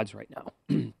playoff odds right now.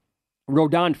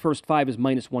 Rodon first 5 is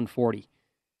minus 140. Do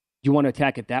you want to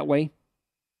attack it that way?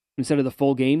 Instead of the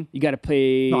full game, you got to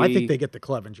pay. No, I think they get the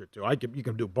Clevenger too. You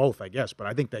can do both, I guess, but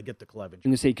I think they get the Clevenger.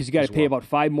 I'm going to say because you got to pay about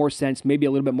 5 more cents, maybe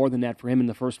a little bit more than that for him in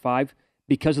the first 5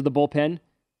 because of the bullpen,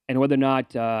 and whether or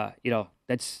not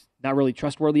that's not really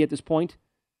trustworthy at this point.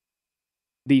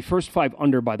 The first 5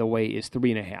 under, by the way, is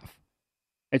 3.5.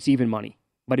 It's even money.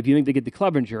 But if you think they get the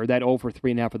Clevenger, that over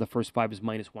 3.5 for the first 5 is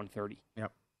minus 130.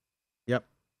 Yep. You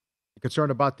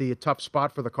concerned about the tough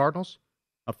spot for the Cardinals?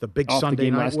 Of the big Sunday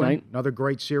night win, another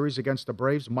great series against the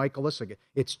Braves. Michaelis,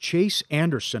 it's Chase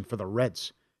Anderson for the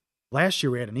Reds. Last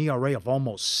year he had an ERA of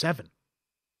almost 7.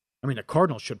 I mean, the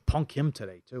Cardinals should punk him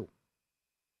today too.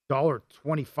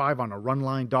 $1.25 on a run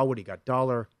line. What he got?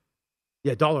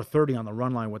 $1.30 on the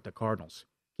run line with the Cardinals.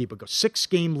 Keep it go.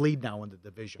 6-game lead now in the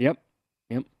division. Yep.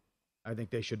 I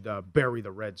think they should bury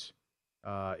the Reds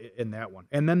in that one.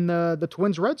 And then the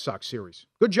Twins-Red Sox series.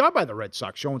 Good job by the Red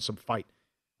Sox showing some fight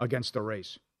against the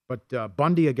Rays. But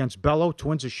Bundy against Bello.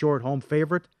 Twins are short home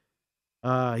favorite.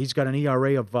 He's got an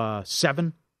ERA of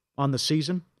 7 on the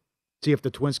season. See if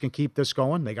the Twins can keep this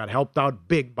going. They got helped out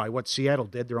big by what Seattle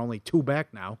did. They're only 2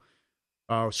 back now,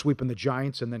 sweeping the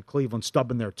Giants and then Cleveland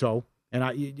stubbing their toe.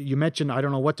 And you mentioned, I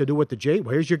don't know what to do with the J.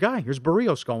 Well, here's your guy. Here's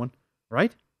Barrios going,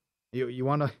 right? You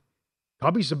want to...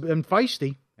 Cubbies have been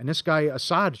feisty, and this guy,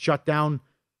 Assad, shut down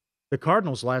the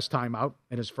Cardinals last time out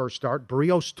in his first start.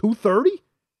 Barrios, 230?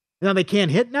 Now they can't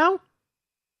hit now?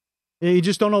 You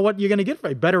just don't know what you're going to get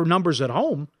for better numbers at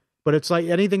home, but it's like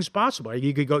anything's possible.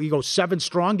 You go 7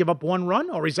 strong, give up 1 run,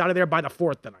 or he's out of there by the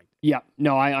 4th tonight. Yeah,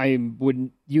 no, I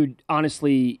wouldn't. You'd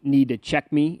honestly need to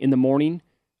check me in the morning,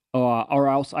 or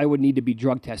else I would need to be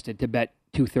drug tested to bet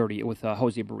 230 with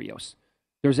Jose Barrios.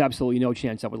 There's absolutely no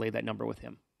chance I would lay that number with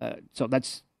him. So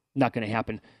that's not going to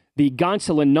happen. The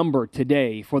Gonsolin number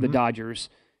today for the Dodgers,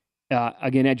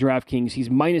 again at DraftKings, he's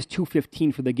minus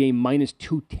 215 for the game, minus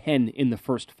 210 in the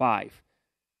first 5.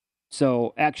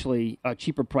 So actually a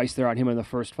cheaper price there on him in the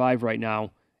first 5 right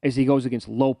now as he goes against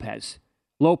Lopez.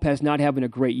 Lopez not having a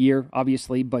great year,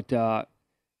 obviously, but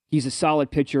he's a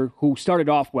solid pitcher who started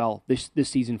off well this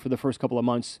season for the first couple of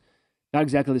months. Not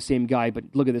exactly the same guy, but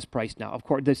look at this price now. Of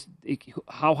course,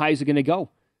 how high is it going to go?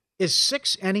 Is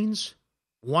 6 innings,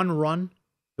 1 run,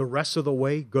 the rest of the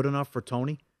way good enough for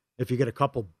Tony? If you get a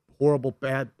couple horrible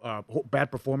bad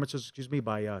performances,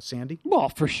 by Sandy? Well,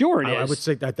 for sure it is. I would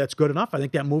say that's good enough. I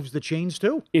think that moves the chains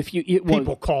too.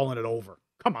 People calling it over.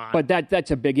 Come on. But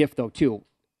that's a big if though too.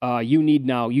 You need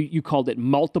now. You called it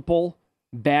multiple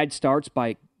bad starts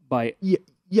by.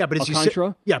 Yeah, but as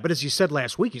you said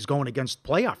last week, he's going against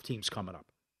playoff teams coming up.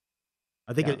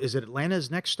 I think is it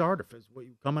Atlanta's next start if it's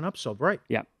coming up? So right.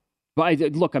 Yeah, but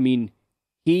look, I mean,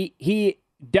 he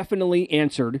definitely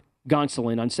answered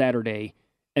Gonsolin on Saturday,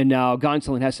 and now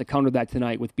Gonsolin has to counter that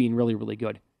tonight with being really, really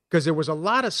good. Because there was a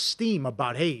lot of steam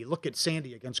about, hey, look at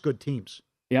Sandy against good teams.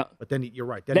 Yeah, but then you're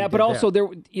right. But also there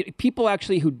people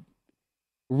actually who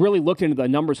really looked into the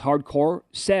numbers hardcore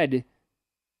said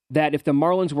that if the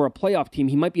Marlins were a playoff team,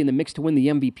 he might be in the mix to win the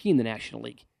MVP in the National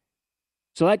League.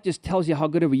 So that just tells you how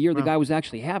good of a year the guy was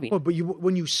actually having. Well, but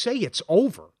when you say it's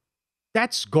over,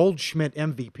 that's Goldschmidt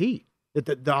MVP.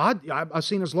 The odd I've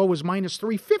seen as low as minus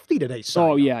 350 today.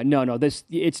 Oh yeah, no,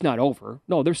 it's not over.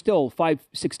 No, there's still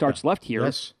 5-6 starts left here.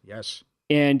 Yes.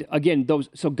 And again,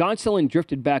 Gonsolin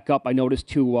drifted back up. I noticed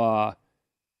to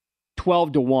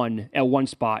 12-1 at one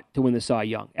spot to win the Cy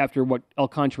Young after what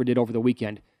Alcantara did over the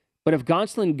weekend. But if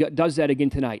Gonsolin does that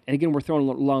again tonight, and again, we're throwing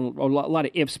a lot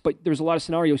of ifs, but there's a lot of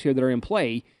scenarios here that are in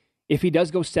play. If he does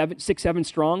go 6-7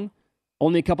 strong,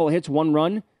 only a couple of hits, 1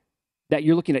 run, that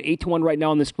you're looking at 8-1 right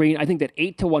now on the screen, I think that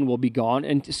 8-1 will be gone,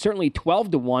 and certainly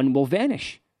 12-1 will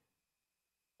vanish.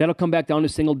 That'll come back down to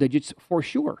single digits for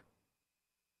sure.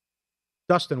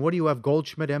 Dustin, what do you have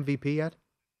Goldschmidt MVP at?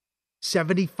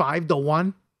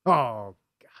 75-1? Oh,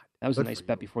 God. That was a nice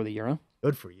bet before the year, huh?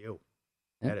 Good for you.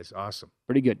 That is awesome.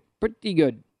 Pretty good.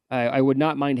 I would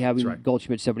not mind having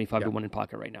Goldschmidt 75-1 in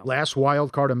pocket right now. Last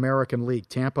wild card American League.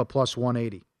 Tampa plus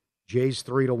 180. Jays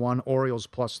 3-1. Orioles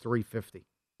plus 350.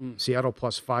 Seattle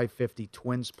plus 550.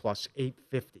 Twins plus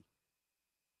 850.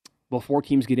 Will 4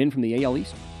 teams get in from the AL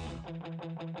East?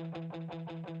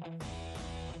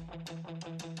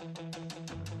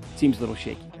 Seems a little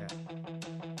shaky. Yeah.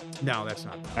 No, that's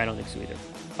not. I don't think so either.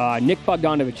 Nick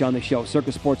Bogdanovich on the show.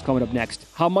 Circus Sports coming up next.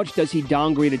 How much does he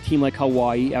downgrade a team like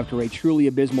Hawaii after a truly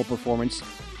abysmal performance?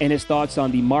 And his thoughts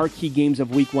on the marquee games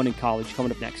of Week 1 in college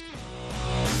coming up next.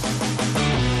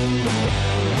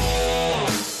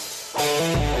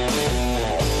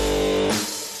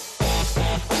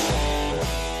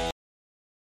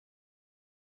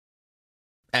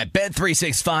 At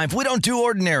Bet365, we don't do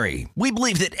ordinary. We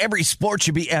believe that every sport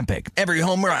should be epic. Every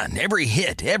home run, every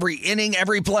hit, every inning,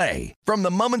 every play. From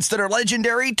the moments that are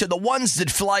legendary to the ones that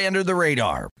fly under the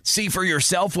radar. See for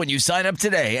yourself when you sign up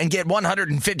today and get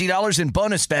 $150 in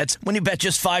bonus bets when you bet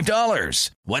just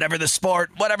 $5. Whatever the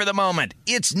sport, whatever the moment,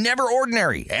 it's never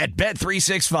ordinary at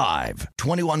Bet365.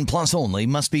 21 plus only.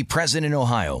 Must be present in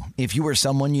Ohio. If you or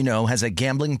someone you know has a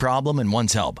gambling problem and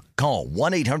wants help, call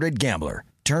 1-800-GAMBLER.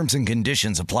 Terms and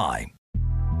conditions apply.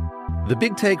 The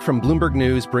Big Take from Bloomberg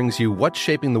News brings you what's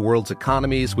shaping the world's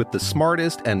economies with the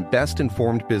smartest and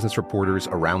best-informed business reporters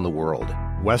around the world.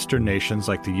 Western nations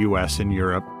like the U.S. and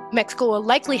Europe. Mexico will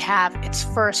likely have its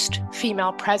first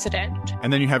female president.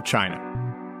 And then you have China.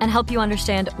 And help you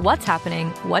understand what's happening,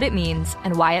 what it means,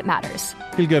 and why it matters.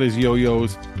 He'll get his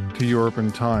yo-yos to Europe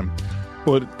in time.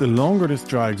 But the longer this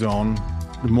drags on,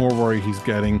 the more worry he's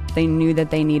getting. They knew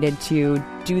that they needed to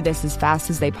do this as fast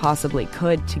as they possibly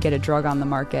could to get a drug on the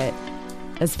market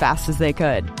as fast as they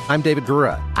could. I'm David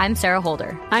Gura. I'm Sarah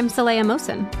Holder. I'm Saleha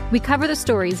Mohsin. We cover the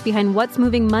stories behind what's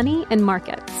moving money and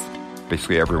markets.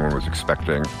 Basically, everyone was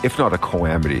expecting, if not a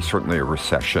calamity, certainly a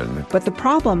recession. But the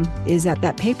problem is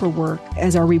that paperwork,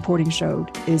 as our reporting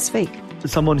showed, is fake.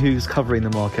 As someone who's covering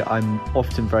the market, I'm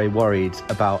often very worried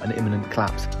about an imminent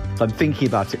collapse. So I'm thinking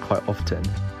about it quite often.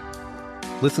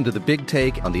 Listen to The Big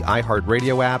Take on the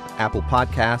iHeartRadio app, Apple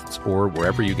Podcasts, or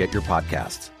wherever you get your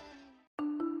podcasts.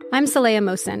 I'm Saleha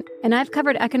Mohsin, and I've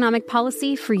covered economic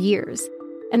policy for years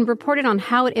and reported on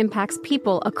how it impacts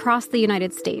people across the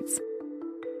United States.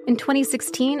 In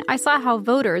 2016, I saw how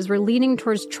voters were leaning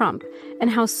towards Trump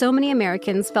and how so many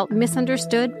Americans felt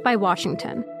misunderstood by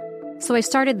Washington. So I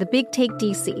started The Big Take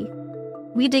DC.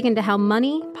 We dig into how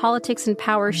money, politics, and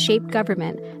power shape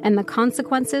government and the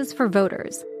consequences for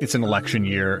voters. It's an election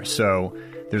year, so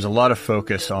there's a lot of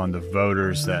focus on the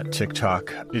voters that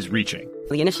TikTok is reaching.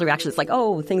 The initial reaction is like,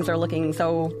 oh, things are looking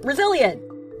so resilient.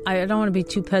 I don't want to be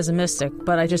too pessimistic,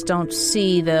 but I just don't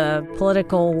see the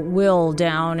political will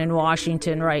down in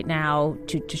Washington right now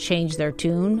to change their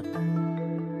tune.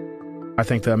 I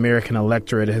think the American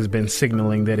electorate has been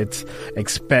signaling that it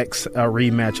expects a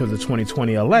rematch of the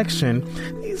 2020 election.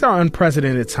 These are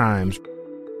unprecedented times.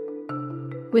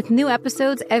 With new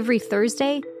episodes every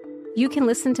Thursday, you can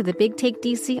listen to The Big Take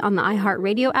DC on the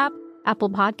iHeartRadio app, Apple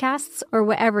Podcasts, or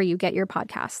wherever you get your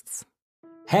podcasts.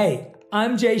 Hey,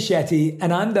 I'm Jay Shetty,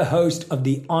 and I'm the host of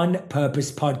the On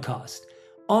Purpose podcast.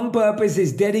 On Purpose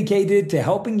is dedicated to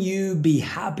helping you be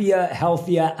happier,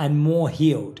 healthier, and more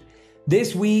healed.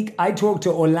 This week, I talked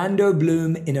to Orlando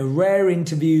Bloom in a rare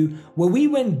interview where we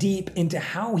went deep into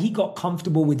how he got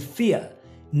comfortable with fear,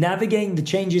 navigating the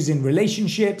changes in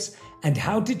relationships, and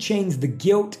how to change the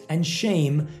guilt and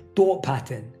shame thought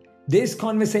pattern. This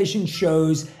conversation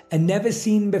shows a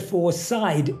never-seen-before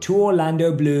side to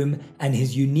Orlando Bloom and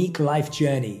his unique life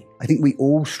journey. I think we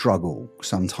all struggle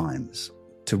sometimes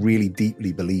to really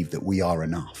deeply believe that we are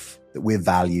enough, that we're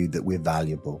valued, that we're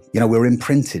valuable. You know, we're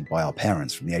imprinted by our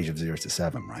parents from the age of 0 to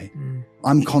 7, right?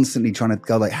 I'm constantly trying to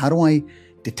go like, how do I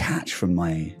detach from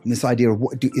this idea of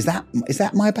is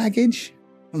that my baggage?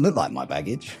 It doesn't look like my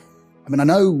baggage. I mean, I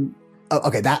know,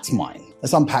 okay, that's mine.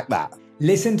 Let's unpack that.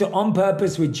 Listen to On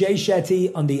Purpose with Jay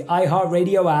Shetty on the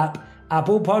iHeartRadio app,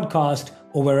 Apple Podcast,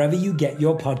 or wherever you get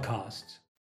your podcasts.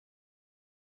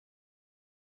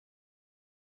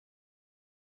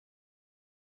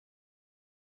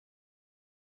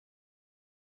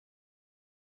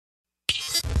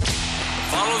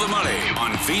 Follow the money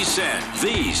on VSiN,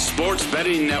 the sports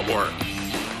betting network.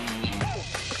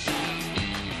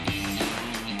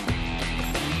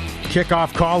 Kick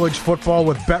off college football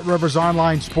with BetRivers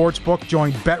Online Sportsbook.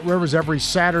 Join BetRivers every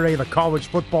Saturday of the college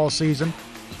football season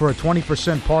for a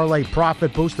 20% parlay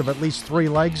profit boost of at least 3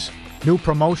 legs. New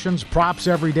promotions, props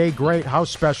every day, great house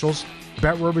specials.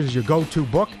 BetRivers is your go-to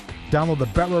book. Download the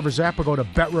BetRivers app or go to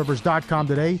betrivers.com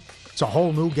today. It's a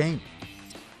whole new game.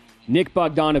 Nick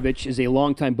Bogdanovich is a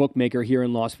longtime bookmaker here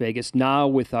in Las Vegas, now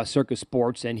with Circus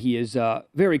Sports, and he is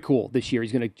very cool this year.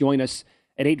 He's going to join us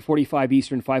at 8:45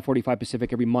 Eastern, 5:45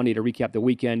 Pacific every Monday to recap the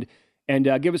weekend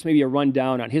and give us maybe a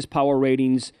rundown on his power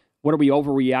ratings. What are we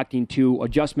overreacting to?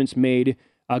 Adjustments made.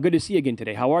 Good to see you again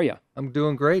today. How are you? I'm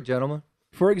doing great, gentlemen.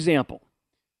 For example,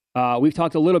 we've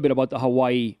talked a little bit about the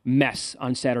Hawaii mess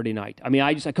on Saturday night. I mean,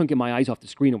 I couldn't get my eyes off the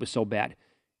screen. It was so bad.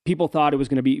 People thought it was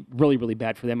going to be really, really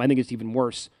bad for them. I think it's even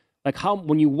worse. Like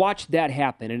when you watch that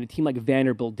happen and a team like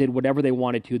Vanderbilt did whatever they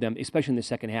wanted to them, especially in the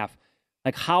second half,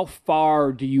 like how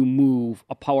far do you move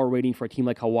a power rating for a team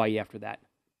like Hawaii after that?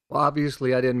 Well,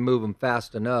 obviously I didn't move them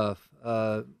fast enough.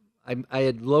 I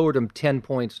had lowered them 10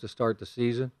 points to start the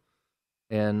season.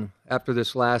 And after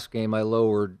this last game, I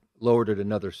lowered lowered it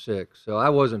another 6. So I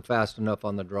wasn't fast enough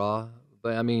on the draw.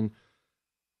 But, I mean,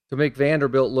 to make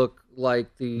Vanderbilt look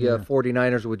like the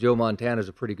 49ers with Joe Montana is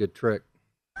a pretty good trick.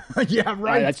 Yeah,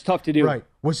 right. That's tough to do. Right.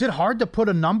 Was it hard to put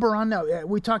a number on that?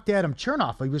 We talked to Adam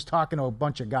Chernoff. He was talking to a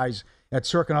bunch of guys at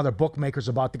Circa and other bookmakers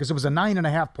about it because it was a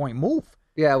 9.5-point move.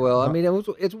 Yeah, well, I mean,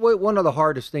 it's one of the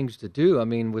hardest things to do. I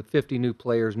mean, with 50 new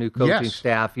players, new coaching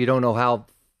staff, you don't know how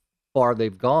far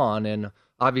they've gone. And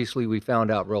obviously we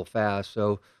found out real fast.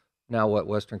 So now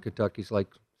Western Kentucky's like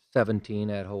 17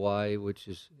 at Hawaii, which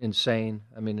is insane.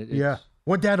 I mean,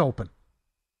 What'd that open?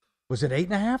 Was it 8.5?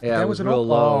 Yeah, that it was an real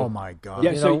low. Oh my God!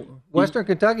 Yeah, Western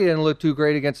Kentucky didn't look too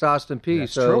great against Austin Peay.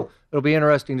 That's so true. It'll be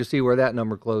interesting to see where that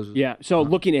number closes. Yeah. So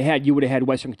looking ahead, you would have had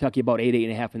Western Kentucky about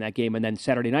 8.5 in that game, and then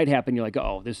Saturday night happened. You're like,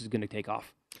 oh, this is going to take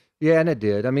off. Yeah, and it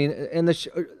did. I mean, and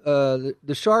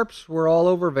the Sharps were all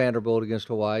over Vanderbilt against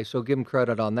Hawaii, so give them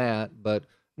credit on that. But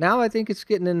now I think it's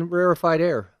getting in rarefied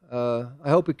air. I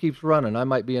hope it keeps running. I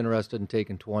might be interested in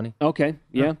taking 20. Okay.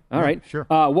 Yeah. All right. Sure.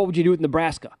 What would you do with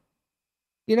Nebraska?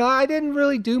 You know, I didn't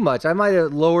really do much. I might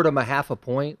have lowered them 0.5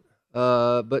 point.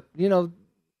 But, you know,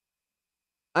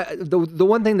 the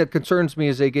one thing that concerns me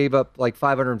is they gave up like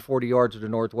 540 yards to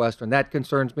Northwestern. That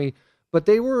concerns me. But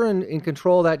they were in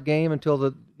control of that game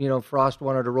until Frost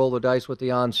wanted to roll the dice with the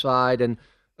onside, and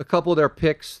a couple of their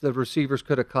picks the receivers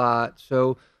could have caught.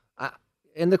 So,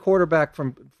 and the quarterback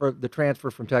for the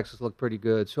transfer from Texas looked pretty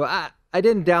good. So I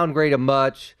didn't downgrade them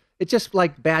much. It's just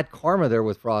like bad karma there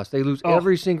with Frost. They lose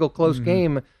every single close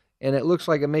game, and it looks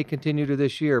like it may continue to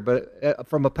this year. But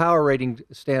from a power rating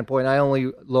standpoint, I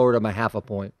only lowered them 0.5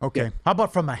 point. Okay. Yeah. How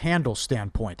about from a handle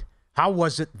standpoint? How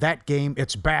was it that game?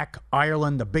 It's back,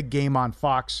 Ireland, the big game on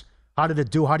Fox. How did it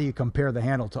do? How do you compare the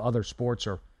handle to other sports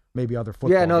or maybe other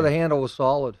football games? The handle was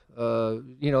solid.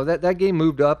 That game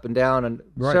moved up and down and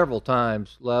several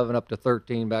times, 11 up to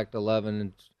 13, back to 11.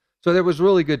 And so there was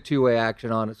really good two-way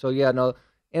action on it. So,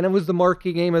 and it was the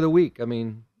marquee game of the week. I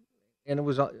mean, and it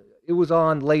was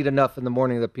on late enough in the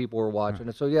morning that people were watching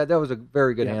it. So, that was a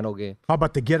very good handle game. How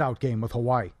about the get-out game with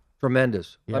Hawaii?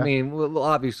 Tremendous. Yeah. I mean,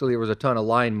 obviously there was a ton of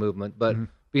line movement, but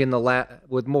being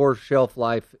with more shelf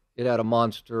life, it had a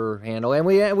monster handle. And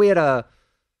we had a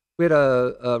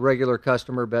regular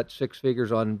customer bet 6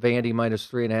 figures on Vandy minus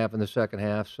 3.5 in the second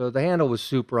half. So the handle was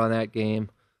super on that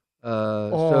game.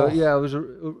 So it was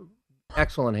an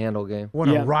excellent handle game. What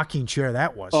a rocking chair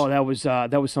that was. Oh, that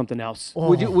was something else. Oh.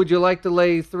 Would you like to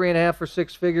lay 3.5 for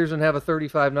 6 figures and have a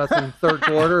 35-0 third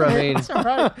quarter? I mean,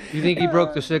 you think he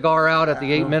broke the cigar out at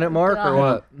the 8-minute mark or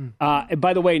what? And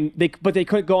by the way, they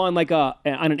couldn't go on on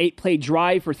an 8-play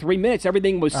drive for 3 minutes.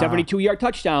 Everything was 72-yard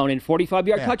touchdown and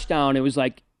 45-yard touchdown. It was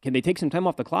like, can they take some time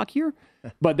off the clock here?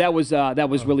 But that was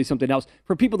really something else.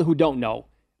 For people who don't know,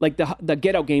 like the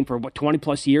get-out game for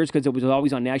 20-plus years, because it was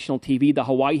always on national TV, the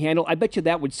Hawaii handle, I bet you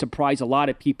that would surprise a lot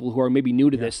of people who are maybe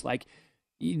new to this. Like,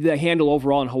 the handle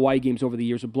overall in Hawaii games over the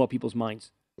years would blow people's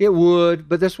minds. It would,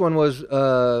 but this one was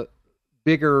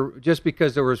bigger just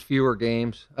because there was fewer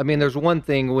games. I mean, there's one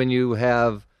thing when you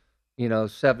have,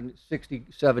 60,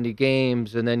 70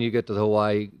 games, and then you get to the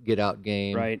Hawaii get-out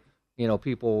game. Right.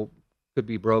 People could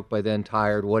be broke by then,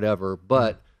 tired, whatever.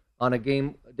 But on a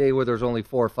game day where there's only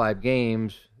 4 or 5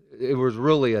 games, it was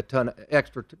really a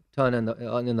extra ton in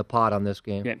the pot on this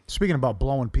game. Yeah. Speaking about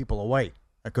blowing people away,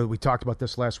 because we talked about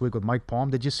this last week with Mike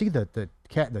Palm. Did you see the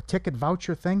ticket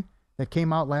voucher thing that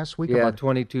came out last week? Yeah,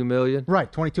 $22 million. Right,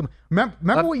 $22 million.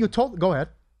 Remember what you told? Go ahead.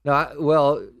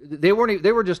 No, they weren't.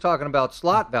 They were just talking about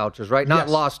slot vouchers, right? Not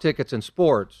lost tickets in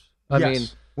sports. I mean,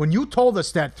 when you told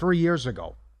us that 3 years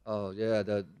ago. Oh yeah,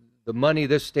 the money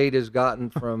this state has gotten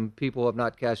from people who have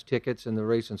not cashed tickets in the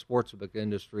race and sportsbook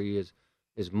industry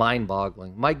is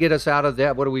mind-boggling. Might get us out of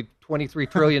that. What are we, $23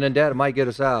 trillion in debt? It might get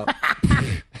us out.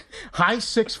 High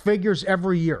 6 figures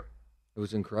every year. It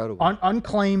was incredible.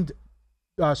 Unclaimed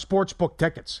sportsbook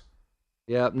tickets.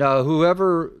 Yeah. No,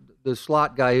 whoever the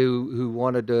slot guy who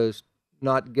wanted to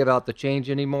not give out the change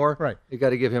anymore, right? You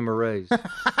got to give him a raise. But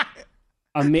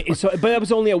that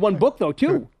was only at one book though,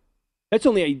 too. That's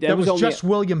only that was just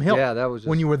William Hill. Yeah, that was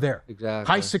when you were there.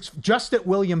 Exactly. High 6, just at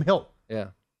William Hill. Yeah.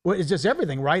 Well, it's just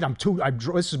everything, right?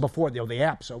 This is before the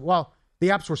apps. So, the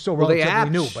apps were still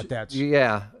relatively new, but that's the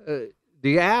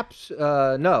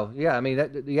apps. No, yeah. I mean,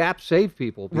 the apps save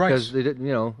people because they didn't.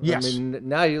 Yes. I mean,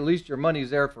 now at least your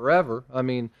money's there forever. I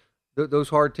mean, those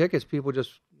hard tickets, people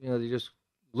just they just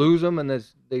lose them and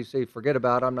they say forget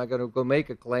about it. I'm not going to go make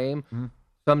a claim. Mm-hmm.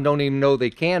 Some don't even know they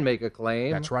can make a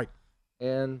claim. That's right.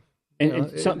 And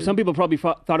some people probably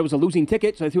thought it was a losing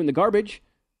ticket, so they threw it in the garbage.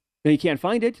 Then you can't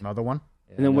find it. Another one.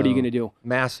 And then what are you going to do?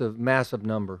 Massive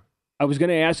number. I was going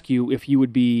to ask you if you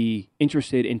would be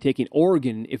interested in taking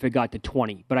Oregon if it got to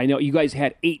 20, but I know you guys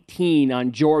had 18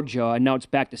 on Georgia, and now it's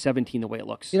back to 17 the way it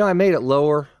looks. I made it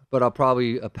lower, but I'll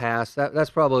probably pass. That's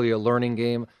probably a learning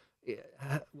game.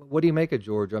 What do you make of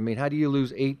Georgia? I mean, how do you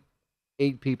lose eight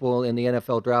people in the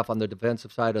NFL draft on the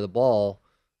defensive side of the ball?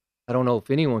 I don't know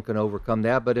if anyone can overcome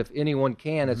that, but if anyone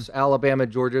can, it's Alabama,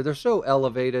 Georgia. They're so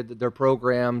elevated, their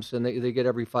programs, and they get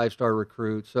every 5-star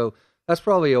recruit. So that's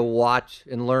probably a watch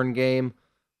and learn game,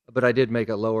 but I did make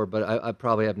it lower, but I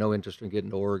probably have no interest in getting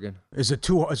to Oregon. Is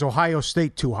Ohio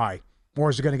State too high, or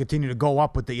is it going to continue to go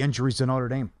up with the injuries to Notre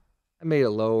Dame? I made it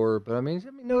lower, but I mean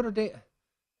Notre Dame.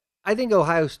 I think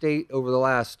Ohio State over the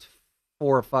last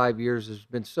 4 or 5 years has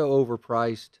been so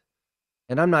overpriced.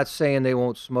 And I'm not saying they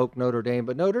won't smoke Notre Dame,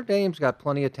 but Notre Dame's got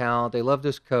plenty of talent. They love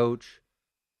this coach.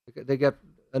 They got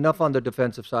enough on the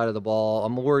defensive side of the ball.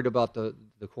 I'm worried about the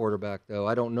quarterback, though.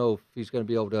 I don't know if he's going to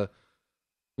be able to,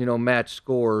 match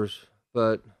scores.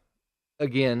 But,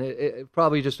 again, it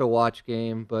probably just a watch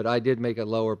game. But I did make it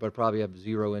lower, but probably have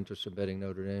zero interest in betting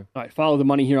Notre Dame. All right, follow the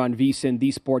money here on VSiN,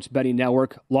 the Sports Betting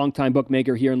Network. Longtime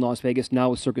bookmaker here in Las Vegas,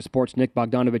 now with Circus Sports, Nick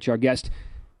Bogdanovich, our guest.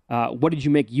 What did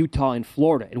you make Utah and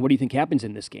Florida, and what do you think happens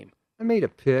in this game? I made a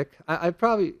pick. I'd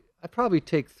probably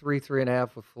take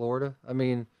 3.5 with Florida. I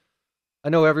mean, I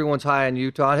know everyone's high on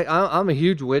Utah. I'm a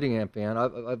huge Whittingham fan.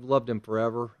 I've loved him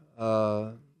forever.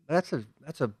 That's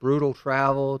a brutal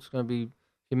travel. It's going to be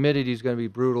humidity's going to be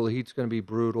brutal. The heat's going to be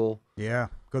brutal. Yeah,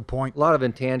 good point. A lot of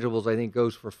intangibles I think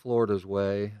goes for Florida's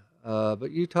way,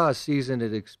 but Utah's seasoned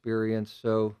and experienced,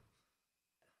 so.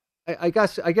 I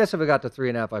guess if I got to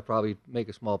 3.5, I'd probably make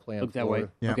a small play. Look that way.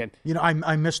 Yeah. Okay.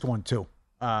 I missed one too.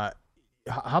 How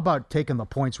about taking the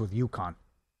points with UConn?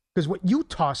 Because what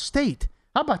Utah State?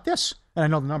 How about this? And I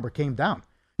know the number came down.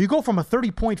 You go from a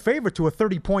 30-point favorite to a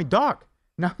 30-point dog.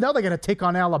 Now they're going to take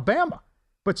on Alabama.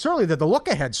 But certainly they're the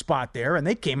look-ahead spot there, and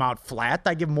they came out flat.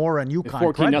 I give more on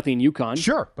UConn. 14-0 UConn.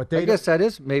 Sure, but I guess that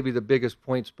is maybe the biggest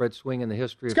point spread swing in the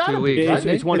history of 2 weeks.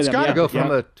 It's one of them. You go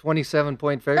from a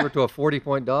 27-point favorite to a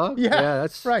 40-point dog. Yeah,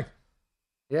 that's right.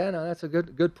 Yeah, no, that's a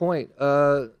good point.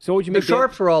 So would you make the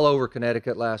Sharps were all over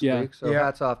Connecticut last week, so Yeah.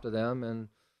 hats off to them. And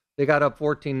they got up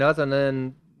 14-0, and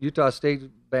then Utah State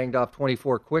banged off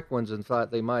 24 quick ones and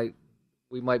thought we might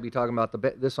be talking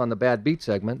about this on the bad beat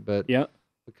segment, but yeah.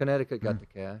 But Connecticut got the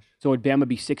cash. So would Bama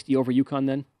be 60 over UConn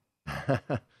then?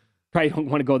 Probably don't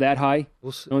want to go that high.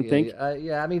 Don't think?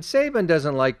 Yeah, I mean, Saban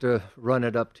doesn't like to run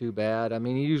it up too bad. I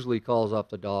mean, he usually calls off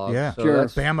the dog. Yeah, so sure.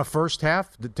 Bama first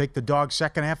half, take the dog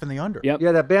second half and the under. Yep.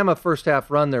 Yeah, that Bama first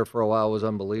half run there for a while was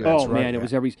unbelievable. Oh, man, it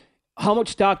was every... How much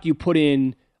stock do you put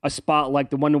in a spot like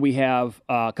the one that we have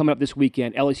coming up this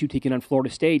weekend, LSU taking on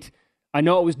Florida State? I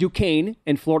know it was Duquesne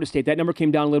and Florida State. That number came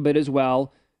down a little bit as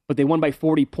well. But they won by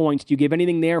 40 points. Do you give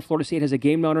anything there? Florida State has a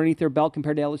game now underneath their belt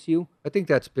compared to LSU? I think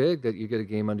that's big that you get a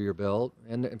game under your belt.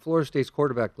 And Florida State's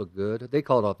quarterback looked good. They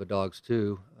called off the dogs,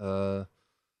 too.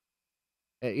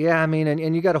 Yeah, I mean,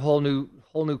 and you got a whole new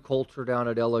culture down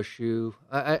at LSU.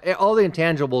 All the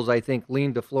intangibles, I think,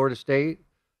 lean to Florida State.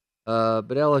 But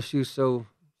LSU's so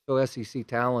SEC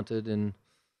talented. And,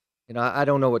 I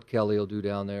don't know what Kelly will do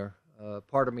down there.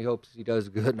 Part of me hopes he does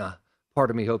good. Nah, part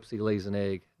of me hopes he lays an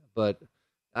egg. But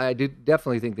I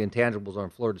definitely think the intangibles are on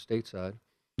Florida State side.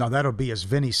 No, that'll be, as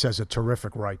Vinny says, a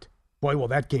terrific right. Boy, will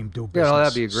that game do business. Yeah,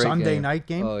 that'd be a great Sunday game. night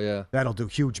game? Oh, yeah. That'll do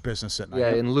huge business at night.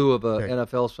 Yeah, in lieu of a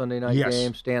NFL Sunday night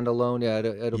game, standalone.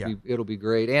 Yeah, it'll be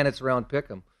great. And it's around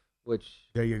Pick'em, which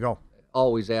there you go.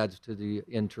 Always adds to the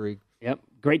intrigue. Yep,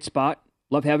 great spot.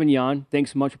 Love having you on.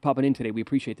 Thanks so much for popping in today. We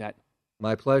appreciate that.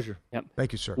 My pleasure. Yep.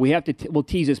 Thank you, sir. We have to we'll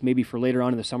tease this maybe for later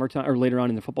on in the summertime or later on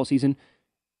in the football season.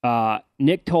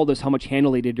 Nick told us how much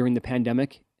handle they did during the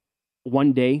pandemic.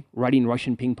 One day, writing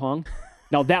Russian ping pong.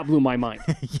 Now, that blew my mind.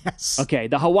 Yes. Okay,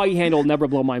 the Hawaii handle will never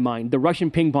blow my mind. The Russian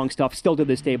ping pong stuff still to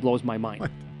this day blows my mind.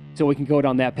 What? So we can go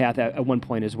down that path at one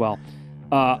point as well.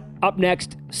 Up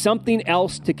next, something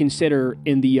else to consider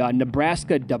in the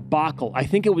Nebraska debacle. I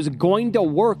think it was going to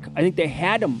work. I think they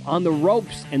had them on the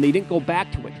ropes, and they didn't go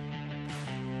back to it.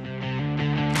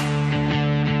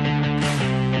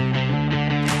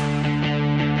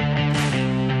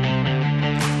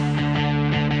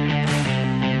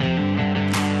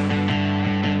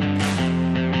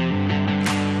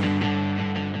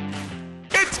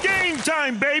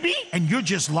 Baby, and you're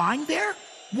just lying there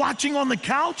watching on the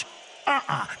couch?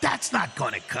 That's not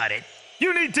gonna cut it.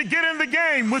 You need to get in the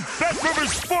game with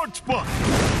BetRivers Sportsbook.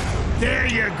 There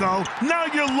you go. Now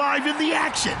you're live in the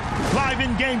action. Live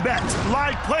in-game bets,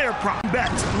 live player prop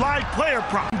bets, live player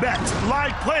prop bets,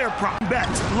 live player prop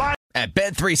bets, live At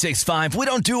Bet365, we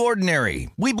don't do ordinary.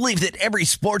 We believe that every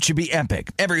sport should be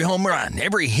epic. Every home run,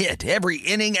 every hit, every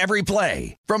inning, every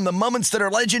play. From the moments that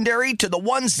are legendary to the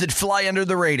ones that fly under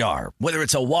the radar. Whether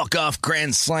it's a walk-off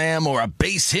grand slam or a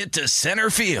base hit to center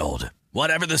field.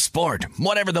 Whatever the sport,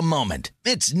 whatever the moment.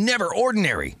 It's never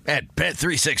ordinary at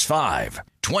Bet365.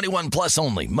 21 plus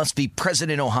only. Must be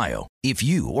present in Ohio. If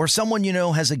you or someone you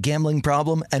know has a gambling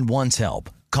problem and wants help,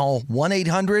 call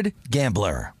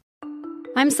 1-800-GAMBLER.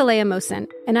 I'm Saleha Mohsin,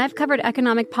 and I've covered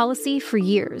economic policy for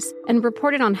years and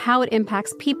reported on how it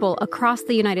impacts people across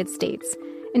the United States.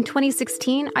 In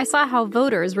 2016, I saw how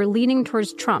voters were leaning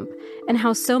towards Trump and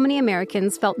how so many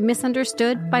Americans felt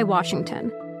misunderstood by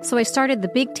Washington. So I started The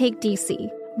Big Take DC.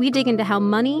 We dig into how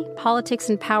money, politics,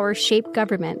 and power shape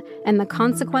government and the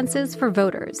consequences for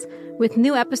voters. With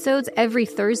new episodes every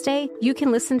Thursday, you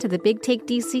can listen to The Big Take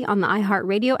DC on the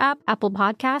iHeartRadio app, Apple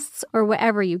Podcasts, or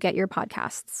wherever you get your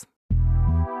podcasts.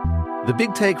 The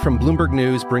Big Take from Bloomberg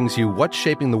News brings you what's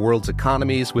shaping the world's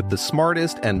economies with the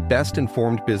smartest and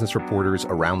best-informed business reporters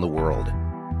around the world.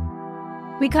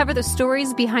 We cover the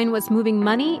stories behind what's moving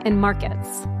money and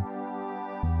markets.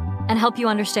 And help you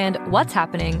understand what's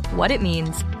happening, what it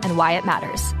means, and why it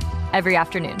matters. Every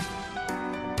afternoon.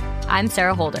 I'm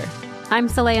Sarah Holder. I'm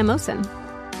Saleha Mohsin.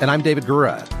 And I'm David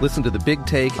Gura. Listen to The Big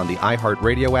Take on the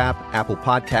iHeartRadio app, Apple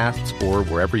Podcasts, or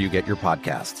wherever you get your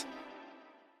podcasts.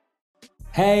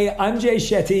 Hey, I'm Jay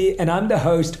Shetty, and I'm the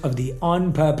host of the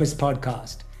On Purpose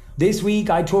podcast. This week,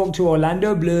 I talked to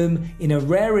Orlando Bloom in a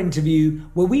rare interview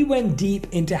where we went deep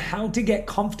into how to get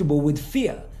comfortable with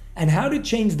fear and how to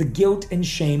change the guilt and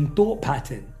shame thought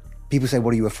pattern. People say,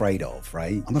 what are you afraid of,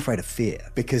 right? I'm afraid of fear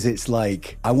because it's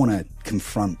like I want to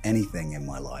confront anything in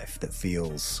my life that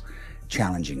feels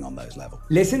challenging on those levels.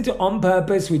 Listen to On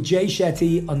Purpose with Jay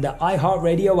Shetty on the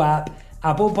iHeartRadio app,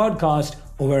 Apple Podcast,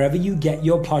 or wherever you get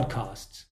your podcasts.